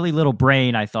silly little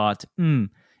brain, I thought,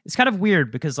 it's kind of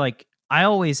weird because like I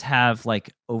always have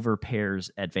like over pairs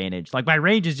advantage. Like my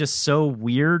range is just so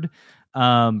weird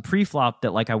pre-flop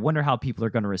that like I wonder how people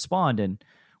are going to respond. And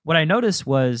what I noticed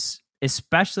was,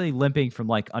 especially limping from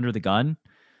like under the gun,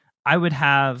 I would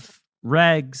have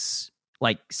regs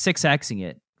like 6xing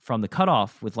it from the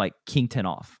cutoff with like king 10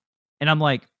 off. And I'm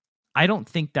like, I don't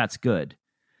think that's good.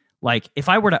 Like if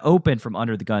I were to open from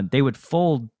under the gun, they would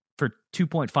fold for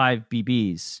 2.5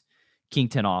 BBs, king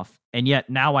 10 off. And yet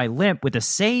now I limp with the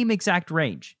same exact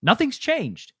range. Nothing's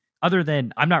changed other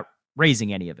than I'm not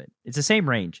raising any of it. It's the same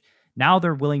range. Now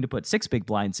they're willing to put 6 big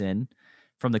blinds in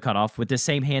from the cutoff with the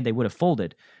same hand they would have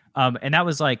folded. And that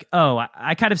was like, oh,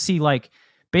 I kind of see like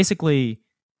basically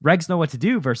regs know what to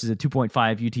do versus a 2.5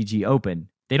 UTG open.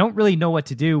 They don't really know what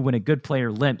to do when a good player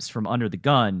limps from under the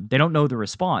gun. They don't know the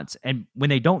response. And when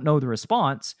they don't know the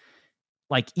response,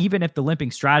 like even if the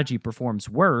limping strategy performs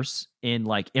worse in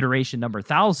like iteration number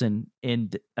 1,000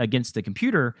 against the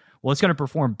computer, well, it's going to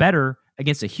perform better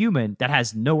against a human that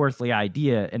has no earthly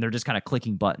idea and they're just kind of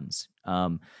clicking buttons.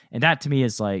 And that to me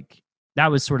is like,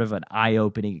 that was sort of an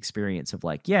eye-opening experience of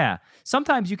like, yeah,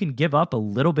 sometimes you can give up a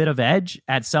little bit of edge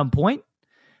at some point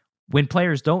when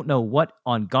players don't know what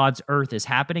on God's earth is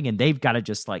happening and they've got to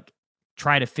just like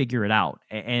try to figure it out.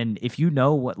 And if you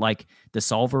know what like the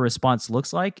solver response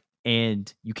looks like,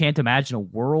 and you can't imagine a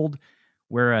world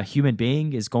where a human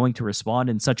being is going to respond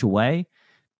in such a way,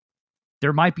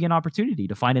 there might be an opportunity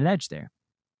to find an edge there.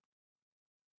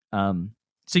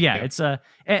 So yeah, it's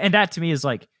and that to me is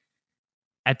like,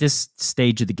 at this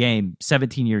stage of the game,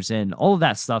 17 years in, all of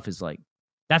that stuff is like,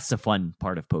 that's the fun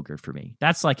part of poker for me.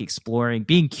 That's like exploring,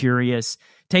 being curious,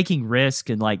 taking risk,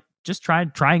 and like just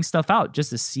trying stuff out just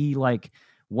to see like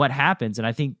what happens. And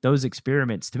I think those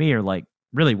experiments to me are like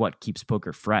really what keeps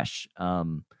poker fresh.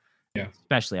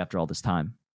 Especially after all this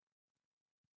time.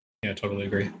 Yeah, totally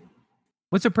agree.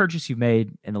 What's a purchase you've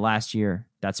made in the last year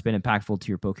that's been impactful to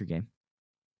your poker game?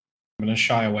 I'm going to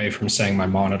shy away from saying my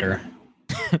monitor.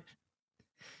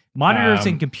 Monitors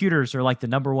and computers are like the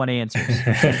number one answers.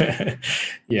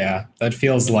 Yeah, that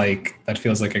feels like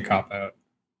a cop out.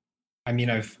 I mean,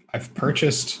 I've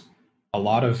purchased a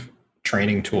lot of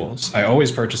training tools. I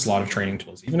always purchase a lot of training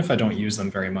tools, even if I don't use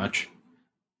them very much.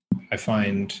 I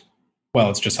find, well,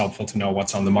 it's just helpful to know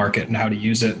what's on the market and how to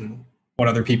use it and what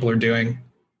other people are doing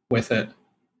with it.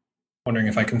 Wondering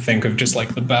if I can think of just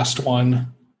like the best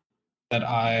one that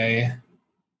I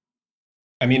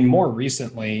mean, more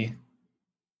recently,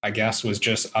 I guess, was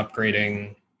just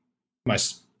upgrading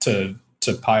to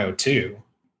Pio 2,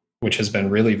 which has been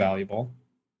really valuable.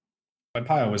 But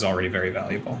Pio was already very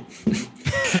valuable.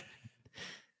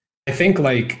 I think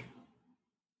like,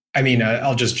 I mean,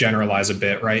 I'll just generalize a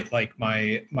bit, right? Like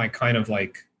my kind of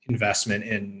like investment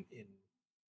in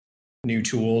new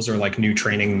tools or like new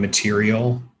training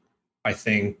material, I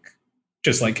think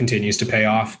just like continues to pay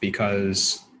off,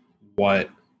 because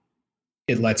what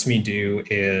it lets me do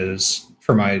is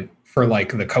for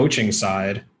like the coaching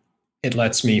side, it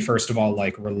lets me first of all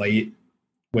like relate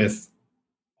with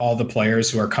all the players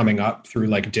who are coming up through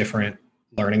like different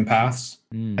learning paths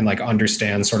and like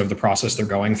understand sort of the process they're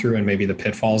going through and maybe the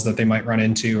pitfalls that they might run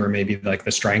into, or maybe like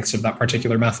the strengths of that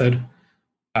particular method.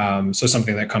 So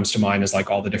something that comes to mind is like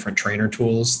all the different trainer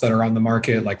tools that are on the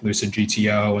market, like Lucid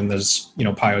GTO, and there's,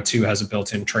 Pio 2 has a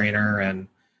built-in trainer, and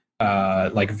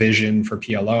like Vision for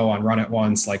PLO on Run It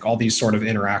Once, like all these sort of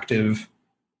interactive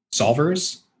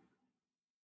solvers.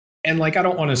 And like, I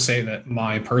don't want to say that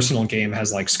my personal game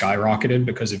has like skyrocketed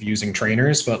because of using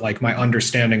trainers, but like my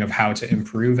understanding of how to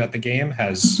improve at the game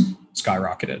has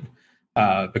skyrocketed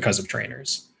because of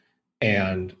trainers.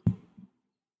 And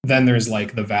then there's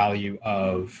like the value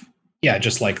of,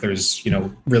 just like there's,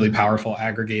 really powerful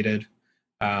aggregated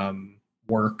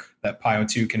work that Pio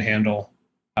 2 can handle.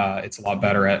 It's a lot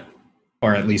better at,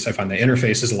 or at least I find the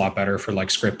interface is a lot better for like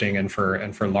scripting and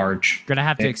for large. You're gonna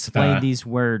have to explain these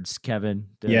words, Kevin.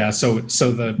 So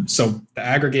the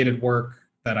aggregated work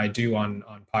that I do on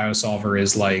PioSolver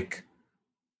is like,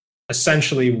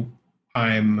 essentially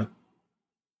I'm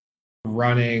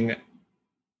running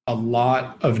a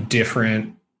lot of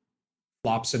different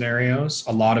flop scenarios,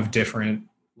 a lot of different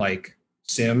like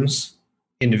sims,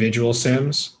 individual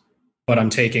sims, but I'm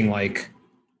taking like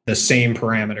the same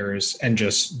parameters and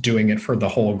just doing it for the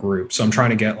whole group. So I'm trying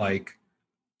to get like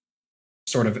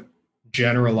sort of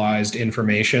generalized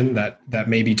information that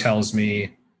maybe tells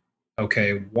me,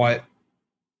 okay, what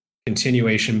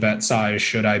continuation bet size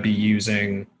should I be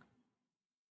using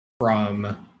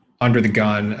from under the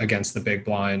gun against the big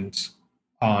blind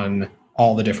on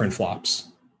all the different flops?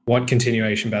 What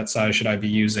continuation bet size should I be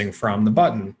using from the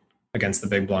button against the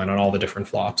big blind on all the different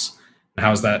flops? And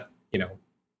how is that,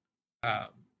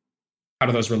 how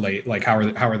do those relate? Like, how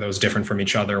are those different from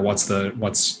each other? What's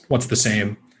the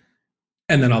same?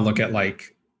 And then I'll look at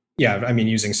like,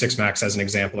 using six max as an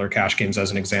example or cash games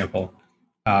as an example,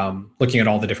 looking at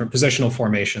all the different positional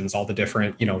formations, all the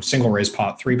different, single raise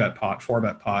pot, 3-bet pot,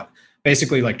 4-bet pot,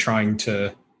 basically like trying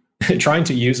to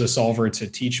use a solver to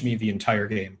teach me the entire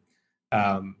game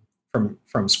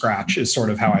from scratch is sort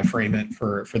of how I frame it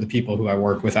for the people who I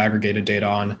work with aggregated data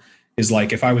on. Is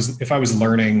like, if I was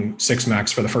learning six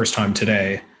max for the first time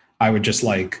today, I would just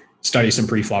like study some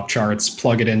pre-flop charts,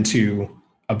 plug it into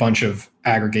a bunch of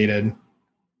aggregated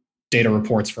data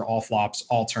reports for all flops,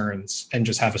 all turns, and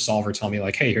just have a solver tell me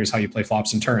like, hey, here's how you play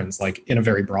flops and turns, like in a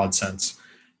very broad sense.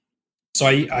 So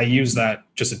I use that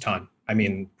just a ton. I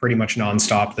mean, pretty much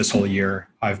nonstop this whole year.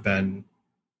 I've been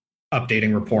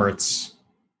updating reports,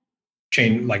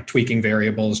 tweaking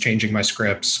variables, changing my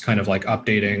scripts, kind of like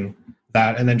updating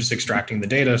that, and then just extracting the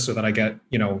data so that I get,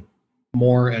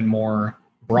 more and more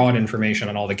broad information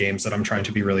on all the games that I'm trying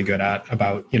to be really good at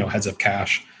about, heads up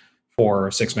cash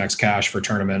for six max cash for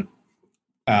tournament.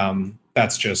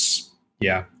 That's just,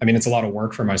 it's a lot of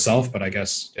work for myself, but I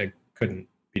guess I couldn't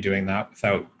be doing that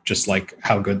without just like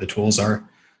how good the tools are.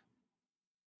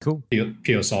 Cool.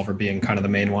 PioSolver being kind of the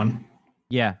main one.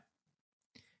 Yeah.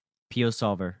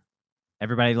 PioSolver.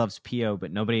 Everybody loves Pio,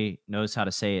 but nobody knows how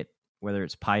to say it, whether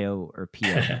it's Pio or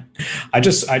Pio. I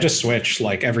just switch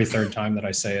like every third time that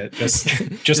I say it, just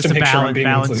to make sure I'm being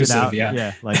inclusive.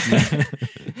 Yeah. Like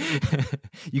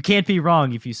you can't be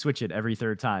wrong if you switch it every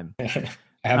third time.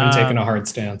 I haven't taken a hard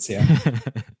stance. Yeah.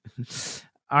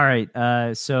 All right.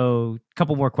 So a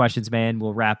couple more questions, man.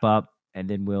 We'll wrap up and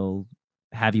then we'll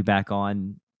have you back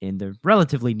on in the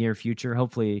relatively near future.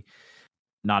 Hopefully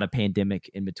not a pandemic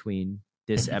in between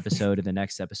this episode and the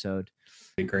next episode.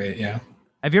 Be great. Yeah.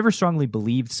 Have you ever strongly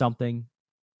believed something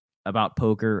about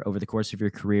poker over the course of your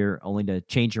career only to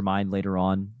change your mind later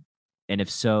on? And if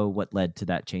so, what led to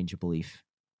that change of belief?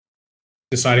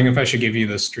 Deciding if I should give you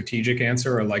the strategic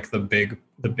answer or like the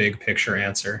big picture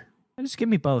answer. Just give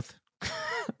me both.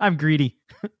 I'm greedy.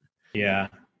 Yeah.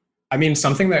 I mean,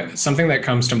 something that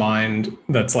comes to mind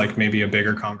that's like maybe a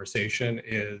bigger conversation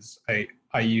is I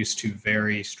used to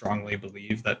very strongly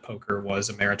believe that poker was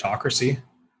a meritocracy.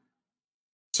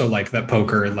 So like that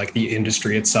poker, like the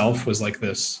industry itself was like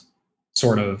this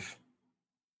sort of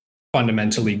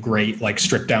fundamentally great, like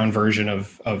stripped down version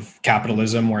of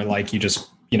capitalism where like you just,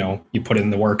 you put in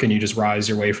the work and you just rise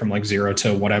your way from like zero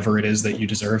to whatever it is that you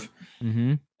deserve.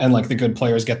 Mm-hmm. And like the good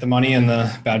players get the money and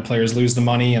the bad players lose the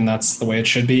money, and that's the way it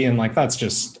should be. And like, that's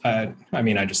just, I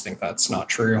just think that's not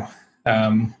true.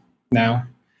 Now,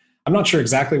 I'm not sure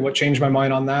exactly what changed my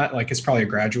mind on that. Like, it's probably a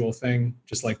gradual thing,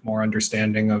 just like more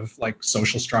understanding of like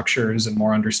social structures and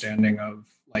more understanding of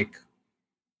like,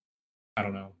 I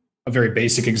don't know, a very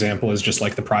basic example is just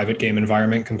like the private game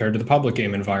environment compared to the public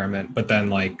game environment. But then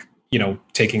like,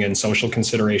 taking in social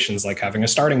considerations, like having a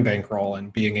starting bankroll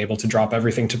and being able to drop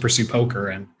everything to pursue poker,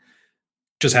 and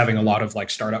just having a lot of like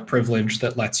startup privilege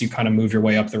that lets you kind of move your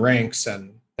way up the ranks,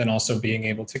 and then also being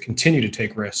able to continue to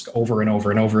take risk over and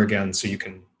over and over again so you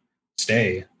can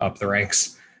stay up the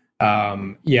ranks.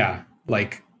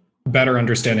 Like better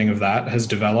understanding of that has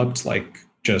developed like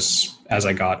just as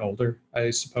I got older, I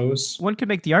suppose. One could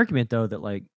make the argument though that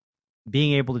like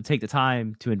being able to take the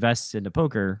time to invest into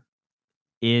poker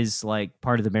is like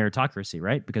part of the meritocracy,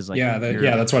 right? Because like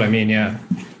that's what I mean. Yeah,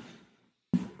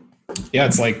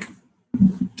 it's like,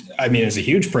 it's a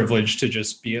huge privilege to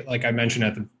just be, like I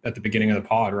mentioned at the beginning of the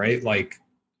pod, right? Like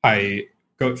I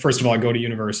go to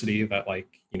university that like,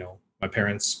 my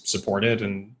parents supported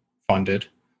and funded,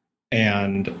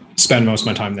 and spend most of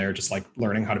my time there just like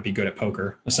learning how to be good at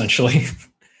poker, essentially.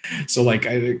 So like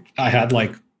I had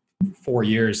like 4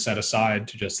 years set aside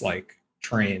to just like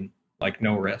train, like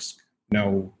no risk,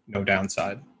 no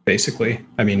downside, basically.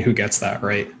 Who gets that,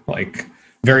 right? Like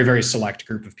very, very select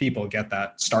group of people get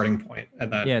that starting point,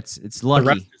 and that it's lucky. The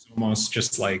rest is almost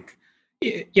just like,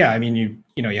 yeah, I mean,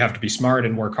 you know, you have to be smart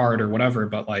and work hard or whatever,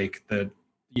 but like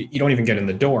you don't even get in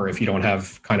the door if you don't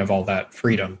have kind of all that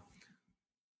freedom.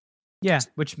 Yeah,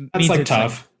 which That's means like it's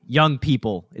tough. like young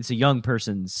people. It's a young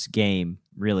person's game,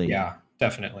 really. Yeah,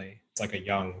 definitely. It's like a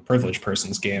young privileged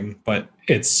person's game, but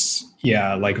it's,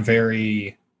 yeah, like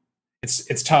very,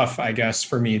 it's tough, I guess,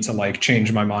 for me to like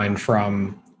change my mind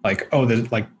from like, oh, the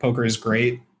like poker is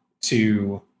great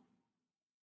to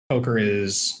poker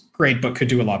is great but could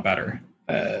do a lot better.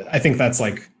 I think that's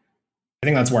like, I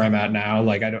think that's where I'm at now.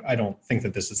 Like I don't think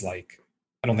that this is like,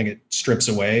 I don't think it strips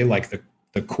away like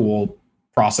the cool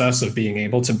process of being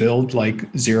able to build like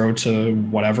zero to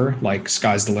whatever, like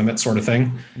sky's the limit sort of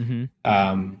thing.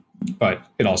 Mm-hmm. But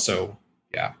it also,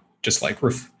 yeah, just like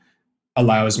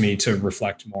allows me to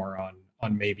reflect more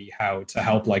on maybe how to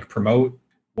help like promote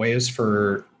ways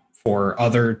for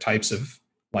other types of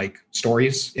like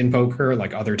stories in poker,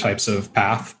 like other types of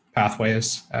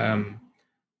pathways,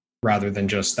 rather than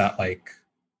just that, like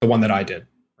the one that I did,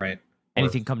 right?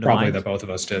 Anything come to probably mind? that both of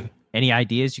us did. Any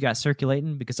ideas you got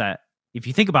circulating? Because if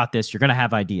you think about this, you're going to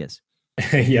have ideas.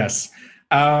 Yes.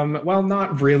 Well,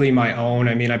 not really my own.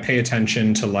 I mean, I pay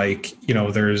attention to like, you know,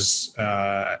 there's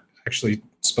actually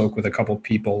spoke with a couple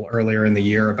people earlier in the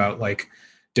year about like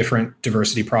different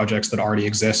diversity projects that already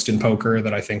exist in poker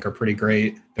that I think are pretty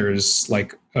great. There's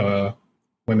like a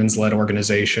women's led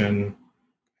organization.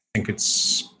 I think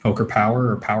it's Poker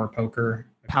Power or Power Poker.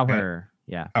 Power.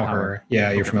 Yeah. Power. Yeah,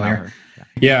 Poker you're familiar. Power.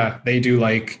 Yeah, they do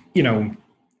like, you know,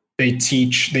 they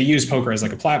use poker as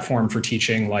like a platform for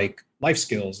teaching like life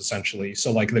skills essentially.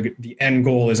 So like the end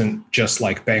goal isn't just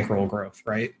like bankroll growth,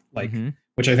 right? Like,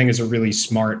 which I think is a really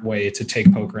smart way to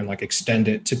take poker and like extend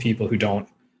it to people who don't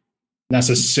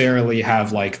necessarily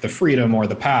have like the freedom or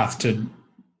the path to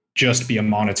just be a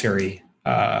monetary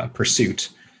pursuit.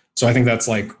 So I think that's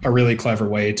like a really clever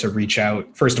way to reach out,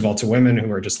 first of all, to women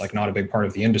who are just like not a big part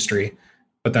of the industry,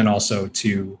 but then also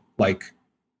to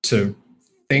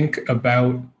think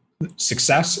about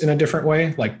success in a different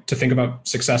way, like to think about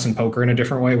success in poker in a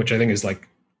different way, which I think is like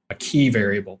a key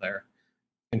variable there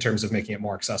in terms of making it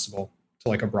more accessible to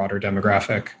like a broader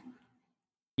demographic.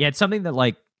 Yeah, it's something that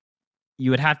like you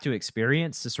would have to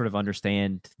experience to sort of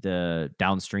understand the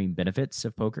downstream benefits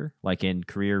of poker, like in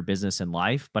career, business, and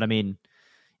life. But I mean,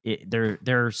 there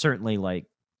are certainly like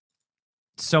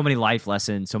so many life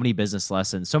lessons, so many business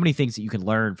lessons, so many things that you can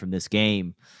learn from this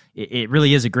game. It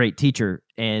really is a great teacher.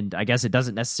 And I guess it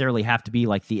doesn't necessarily have to be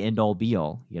like the end all be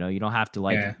all. You know, you don't have to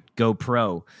like go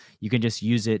pro. You can just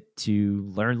use it to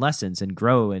learn lessons and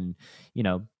grow and, you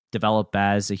know, develop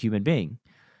as a human being.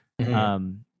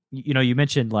 You know, you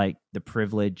mentioned like the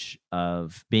privilege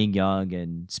of being young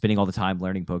and spending all the time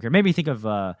learning poker. It made me think of,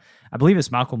 I believe it's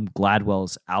Malcolm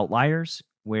Gladwell's Outliers,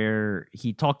 where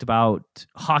he talked about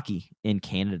hockey in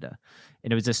Canada.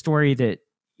 And it was a story that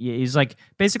he's like,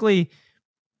 basically,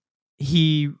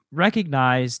 he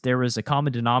recognized there was a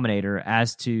common denominator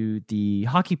as to the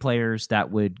hockey players that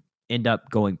would end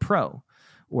up going pro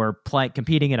or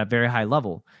competing at a very high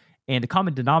level. And the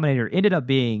common denominator ended up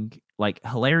being, like,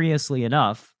 hilariously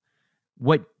enough,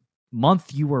 what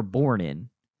month you were born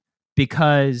in.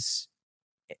 Because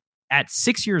at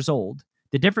 6 years old,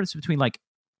 the difference between like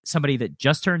somebody that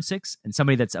just turned 6 and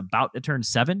somebody that's about to turn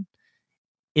 7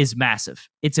 is massive.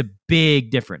 It's a big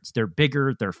difference. They're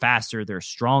bigger, they're faster, they're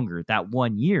stronger that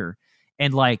 1 year.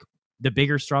 And like the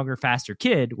bigger, stronger, faster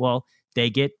kid, well, they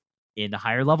get in the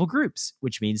higher level groups,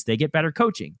 which means they get better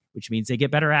coaching, which means they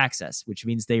get better access, which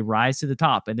means they rise to the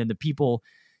top. And then the people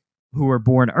who were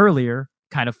born earlier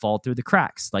kind of fall through the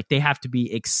cracks. Like they have to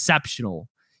be exceptional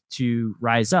to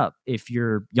rise up if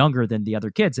you're younger than the other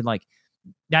kids. And like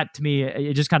that, to me,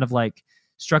 it just kind of like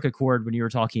struck a chord when you were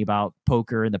talking about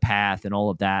poker and the path and all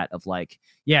of that, of like,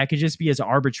 yeah, it could just be as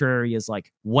arbitrary as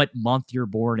like what month you're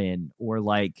born in, or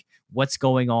like what's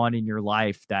going on in your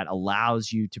life that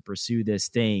allows you to pursue this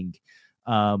thing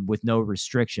with no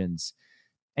restrictions.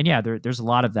 And yeah, there's a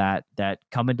lot of that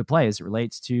come into play as it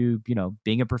relates to, you know,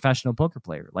 being a professional poker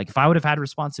player. Like if I would have had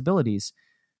responsibilities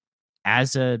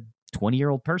as a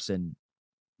 20-year-old person,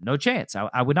 no chance.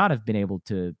 I would not have been able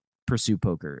to pursue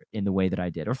poker in the way that I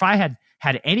did. Or if I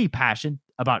had any passion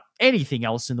about anything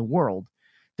else in the world,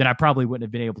 then I probably wouldn't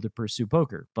have been able to pursue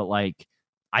poker. But like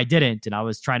I didn't, and I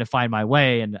was trying to find my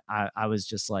way, and I was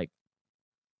just like,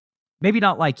 maybe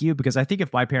not like you, because I think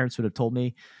if my parents would have told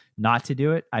me not to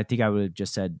do it, I think I would have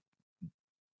just said,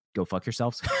 go fuck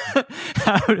yourselves.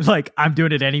 Like, I'm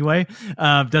doing it anyway.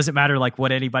 Doesn't matter like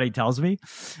what anybody tells me.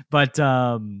 But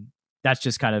that's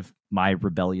just kind of my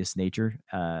rebellious nature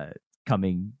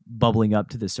bubbling up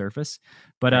to the surface.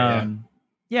 But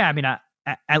yeah, I mean,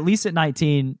 at least at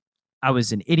 19, I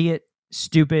was an idiot,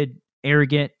 stupid,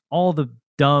 arrogant, all the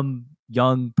dumb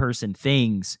young person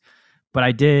things. But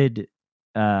I did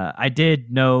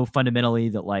know fundamentally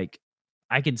that like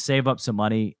I can save up some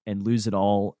money and lose it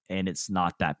all, and it's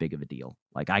not that big of a deal.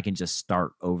 Like I can just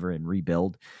start over and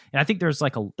rebuild. And I think there's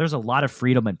a lot of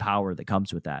freedom and power that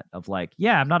comes with that. Of like,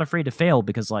 yeah, I'm not afraid to fail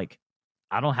because like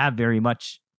I don't have very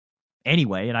much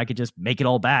anyway, and I could just make it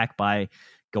all back by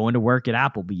going to work at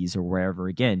Applebee's or wherever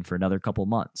again for another couple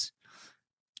months.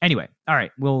 Anyway, all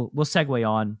right, we'll segue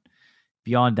on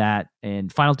beyond that.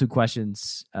 And final two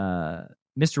questions.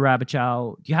 Mr.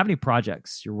 Rabichow, do you have any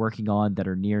projects you're working on that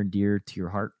are near and dear to your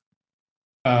heart?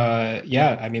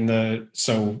 Yeah, I mean,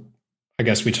 so I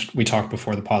guess we talked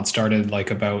before the pod started,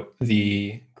 like about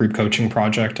the group coaching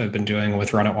project I've been doing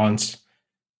with Run It Once.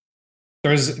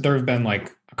 There have been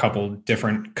like a couple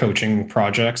different coaching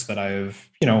projects that I've,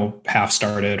 half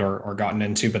started or gotten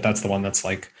into, but that's the one that's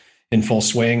like in full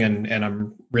swing, and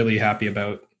I'm really happy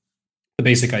about the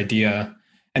basic idea.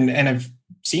 And I've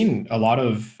seen a lot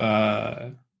of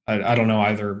I don't know,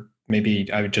 either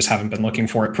maybe I just haven't been looking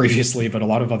for it previously, but a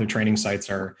lot of other training sites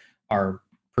are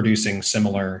producing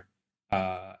similar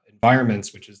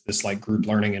environments, which is this like group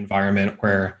learning environment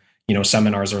where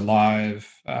seminars are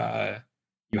live.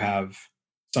 You have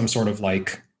some sort of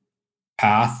like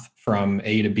path from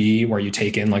A to B where you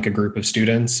take in like a group of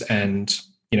students and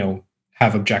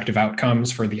have objective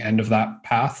outcomes for the end of that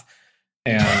path.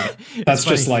 And that's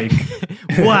just like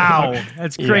wow,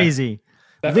 that's crazy.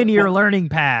 Yeah. Linear learning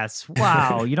paths.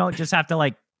 Wow, you don't just have to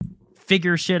like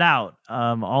figure shit out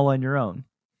all on your own.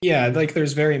 Yeah, like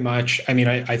there's very much, I mean,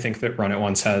 I think that Run It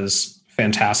Once has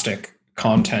fantastic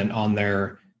content on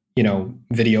their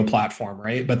video platform,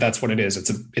 right? But that's what it is.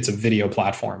 It's a video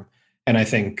platform. And I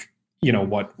think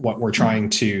what we're trying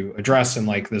to address, and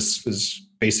like this was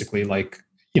basically like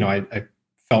I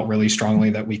felt really strongly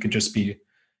that we could just be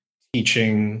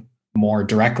teaching more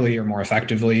directly or more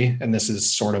effectively. And this is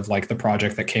sort of like the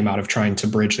project that came out of trying to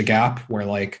bridge the gap, where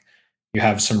like you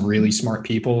have some really smart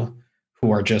people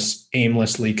who are just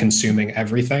aimlessly consuming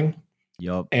everything.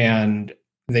 Yep. And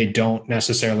they don't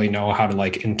necessarily know how to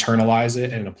like internalize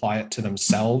it and apply it to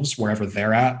themselves wherever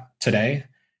they're at today,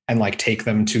 and like take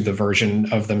them to the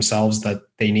version of themselves that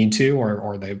they need to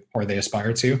or they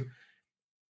aspire to.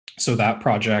 So that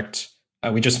project,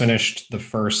 we just finished the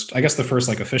first like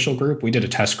official group. We did a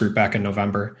test group back in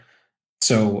November.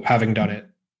 So having done it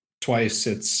twice,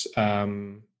 it's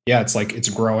it's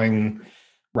growing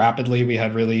rapidly. We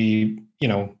had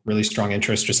really strong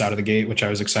interest just out of the gate, which I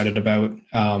was excited about.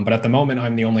 But at the moment,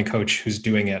 I'm the only coach who's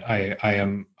doing it. I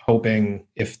am hoping,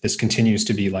 if this continues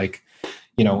to be like,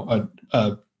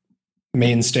 a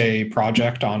mainstay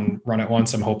project on Run It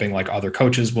Once, I'm hoping like other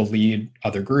coaches will lead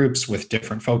other groups with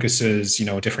different focuses,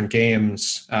 different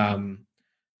games.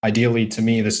 Ideally, to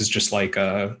me, this is just like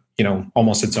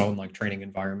almost its own like training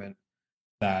environment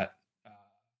that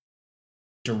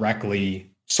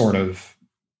directly sort of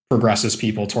progresses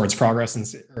people towards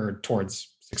progress or towards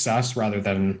success, rather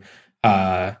than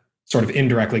sort of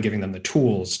indirectly giving them the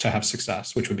tools to have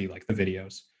success, which would be like the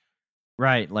videos.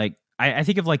 Right. Like I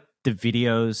think of like the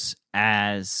videos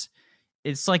as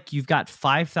it's like you've got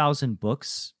 5,000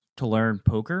 books to learn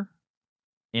poker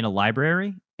in a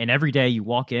library, and every day you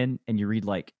walk in and you read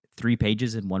like 3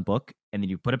 pages in one book, and then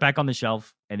you put it back on the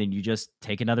shelf, and then you just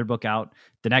take another book out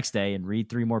the next day and read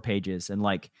 3 more pages. And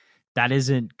like that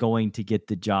isn't going to get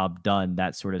the job done,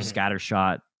 that sort of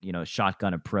scattershot,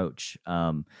 shotgun approach.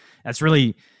 That's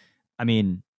really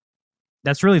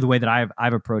the way that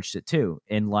I've approached it too.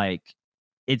 And like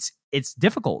it's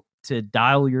difficult to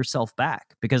dial yourself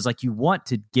back, because like you want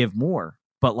to give more,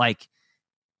 but like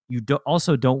you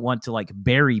also don't want to like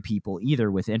bury people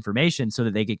either with information so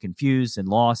that they get confused and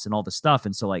lost and all the stuff.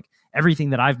 And so like everything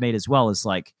that I've made as well is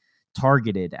like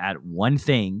targeted at one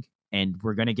thing, and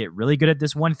we're going to get really good at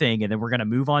this one thing, and then we're going to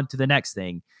move on to the next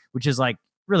thing, which is like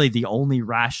really the only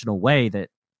rational way that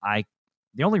I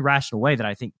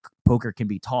think poker can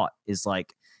be taught, is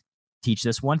like teach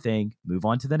this one thing, move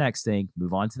on to the next thing,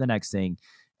 move on to the next thing.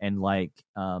 And like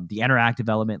the interactive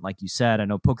element, like you said, I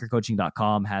know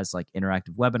pokercoaching.com has like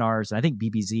interactive webinars. And I think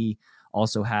BBZ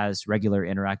also has regular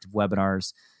interactive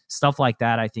webinars. Stuff like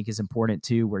that I think is important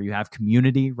too, where you have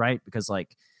community, right? Because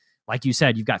like you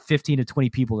said, you've got 15 to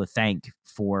 20 people to thank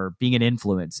for being an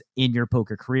influence in your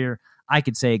poker career. I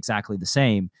could say exactly the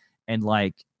same. And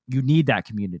like you need that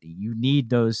community. You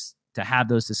need those to have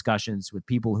those discussions with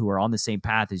people who are on the same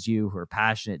path as you, who are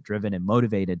passionate, driven, and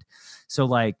motivated. So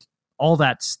like all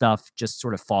that stuff just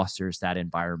sort of fosters that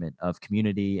environment of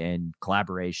community and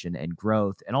collaboration and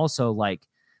growth. And also like,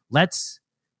 let's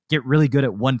get really good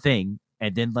at one thing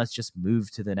and then let's just move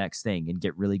to the next thing and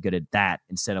get really good at that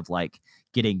instead of like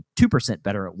getting 2%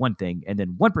 better at one thing and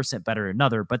then 1% better at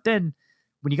another. But then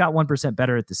when you got 1%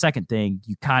 better at the second thing,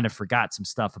 you kind of forgot some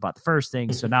stuff about the first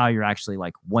thing. So now you're actually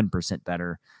like 1%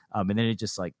 better. And then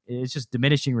it's just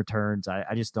diminishing returns.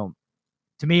 I just don't,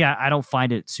 to me, I don't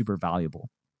find it super valuable.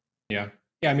 Yeah.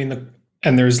 I mean,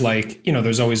 and there's like,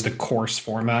 there's always the course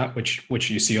format, which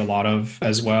you see a lot of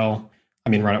as well. I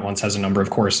mean, Run It Once has a number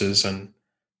of courses, and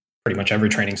pretty much every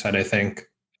training site, I think,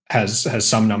 has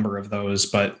some number of those.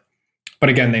 But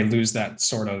again, they lose that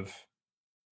sort of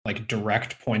like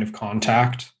direct point of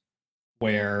contact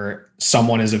where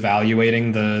someone is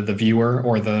evaluating the viewer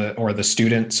or the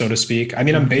student, so to speak. I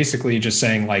mean, I'm basically just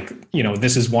saying like,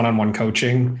 this is one-on-one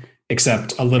coaching,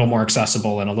 except a little more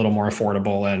accessible and a little more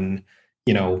affordable. And,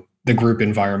 the group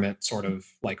environment sort of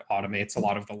like automates a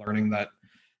lot of the learning that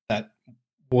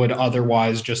would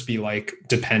otherwise just be like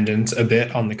dependent a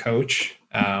bit on the coach.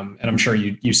 And I'm sure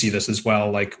you see this as well.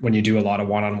 Like when you do a lot of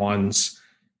one-on-ones,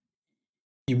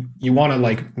 you want to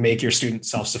like make your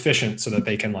students self-sufficient so that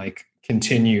they can like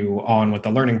continue on with the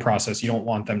learning process. You don't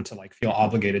want them to like feel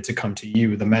obligated to come to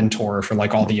you, the mentor, for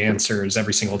like all the answers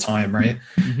every single time. Right.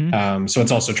 Mm-hmm. So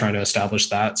it's also trying to establish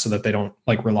that so that they don't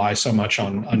like rely so much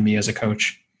on me as a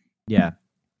coach. Yeah.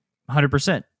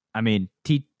 100%. I mean,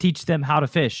 teach them how to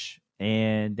fish,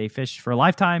 and they fish for a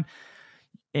lifetime.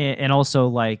 And also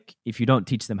like, if you don't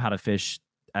teach them how to fish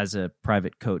as a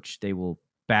private coach, they will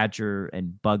badger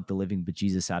and bug the living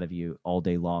bejesus out of you all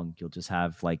day long. You'll just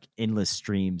have like endless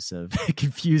streams of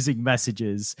confusing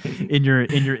messages in your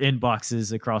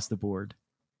inboxes across the board.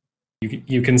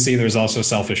 You can see there's also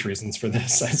selfish reasons for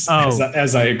this, as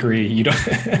I agree. You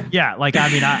don't. Yeah, like I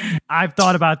mean, I've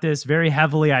thought about this very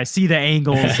heavily. I see the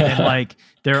angles, and like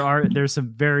there's some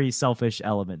very selfish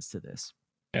elements to this.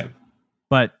 Yeah,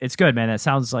 but it's good, man. That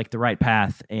sounds like the right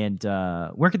path. And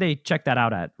where could they check that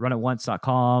out at?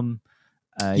 RunItOnce.com.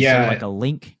 Is there like a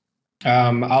link?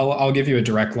 I'll give you a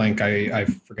direct link. I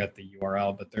forget the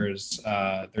URL, but there's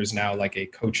now like a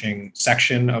coaching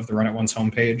section of the Run It Once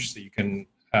homepage, so you can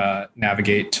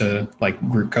navigate to like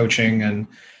group coaching, and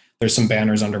there's some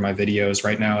banners under my videos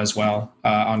right now as well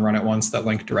on Run It Once that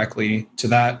link directly to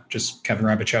that. Just Kevin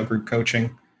Rabichow group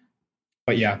coaching.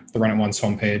 But yeah, the Run It Once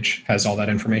homepage has all that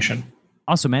information.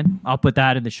 Awesome, man. I'll put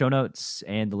that in the show notes,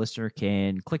 and the listener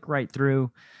can click right through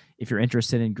if you're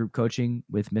interested in group coaching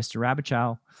with Mr.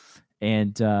 Rabichow.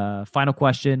 And final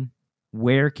question,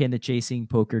 where can the Chasing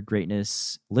Poker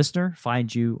Greatness listener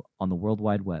find you on the World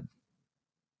Wide Web?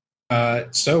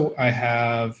 So I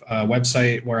have a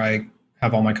website where I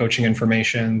have all my coaching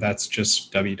information. That's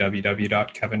just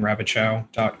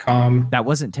www.kevinrabichow.com. That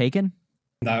wasn't taken?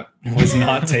 That was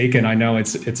not taken. I know,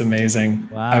 it's amazing.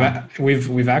 Wow.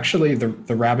 We've actually, the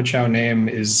Rabichow name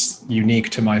is unique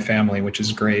to my family, which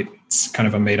is great. It's kind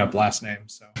of a made up last name.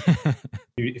 So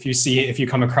if you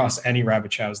come across any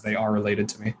Rabichows, they are related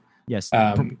to me. Yes.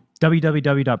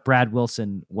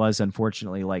 www.bradwilson was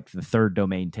unfortunately like the third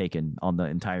domain taken on the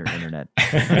entire internet.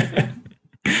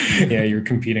 Yeah, you're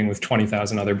competing with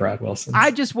 20,000 other Brad Wilsons. I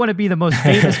just want to be the most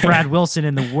famous Brad Wilson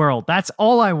in the world. That's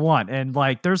all I want. And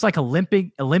like, there's like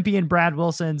Olympian Brad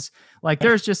Wilsons. Like,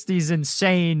 there's just these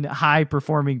insane high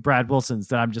performing Brad Wilsons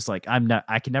that I'm just like,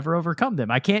 I can never overcome them.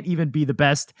 I can't even be the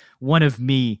best one of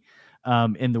me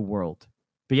in the world.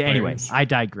 But yeah, anyways, I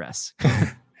digress.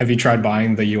 Have you tried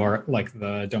buying the URL, like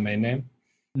the domain name?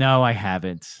 No, I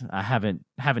haven't. I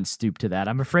haven't stooped to that.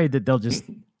 I'm afraid that they'll just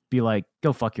be like,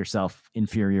 go fuck yourself,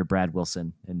 inferior Brad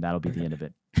Wilson, and that'll be the end of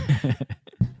it.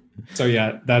 So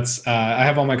yeah, that's I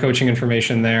have all my coaching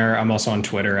information there. I'm also on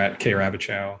Twitter at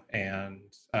 @krabichow, and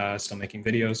still making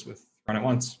videos with Run It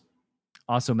Once.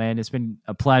 Awesome, man. It's been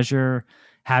a pleasure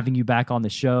having you back on the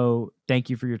show.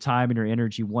 Thank you for your time and your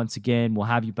energy once again. We'll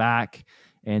have you back,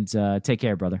 and take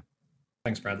care, brother.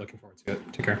 Thanks, Brad. Looking forward to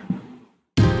it. Take care.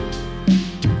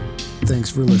 Thanks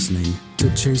for listening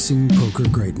to Chasing Poker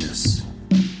Greatness.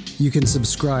 You can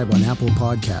subscribe on Apple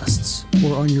Podcasts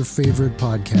or on your favorite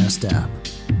podcast app.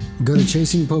 Go to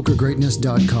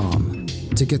chasingpokergreatness.com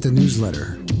to get the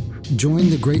newsletter,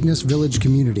 join the Greatness Village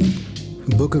community,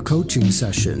 book a coaching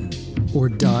session, or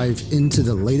dive into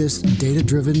the latest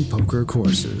data-driven poker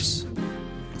courses.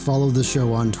 Follow the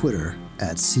show on Twitter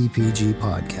 @CPG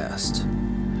Podcast.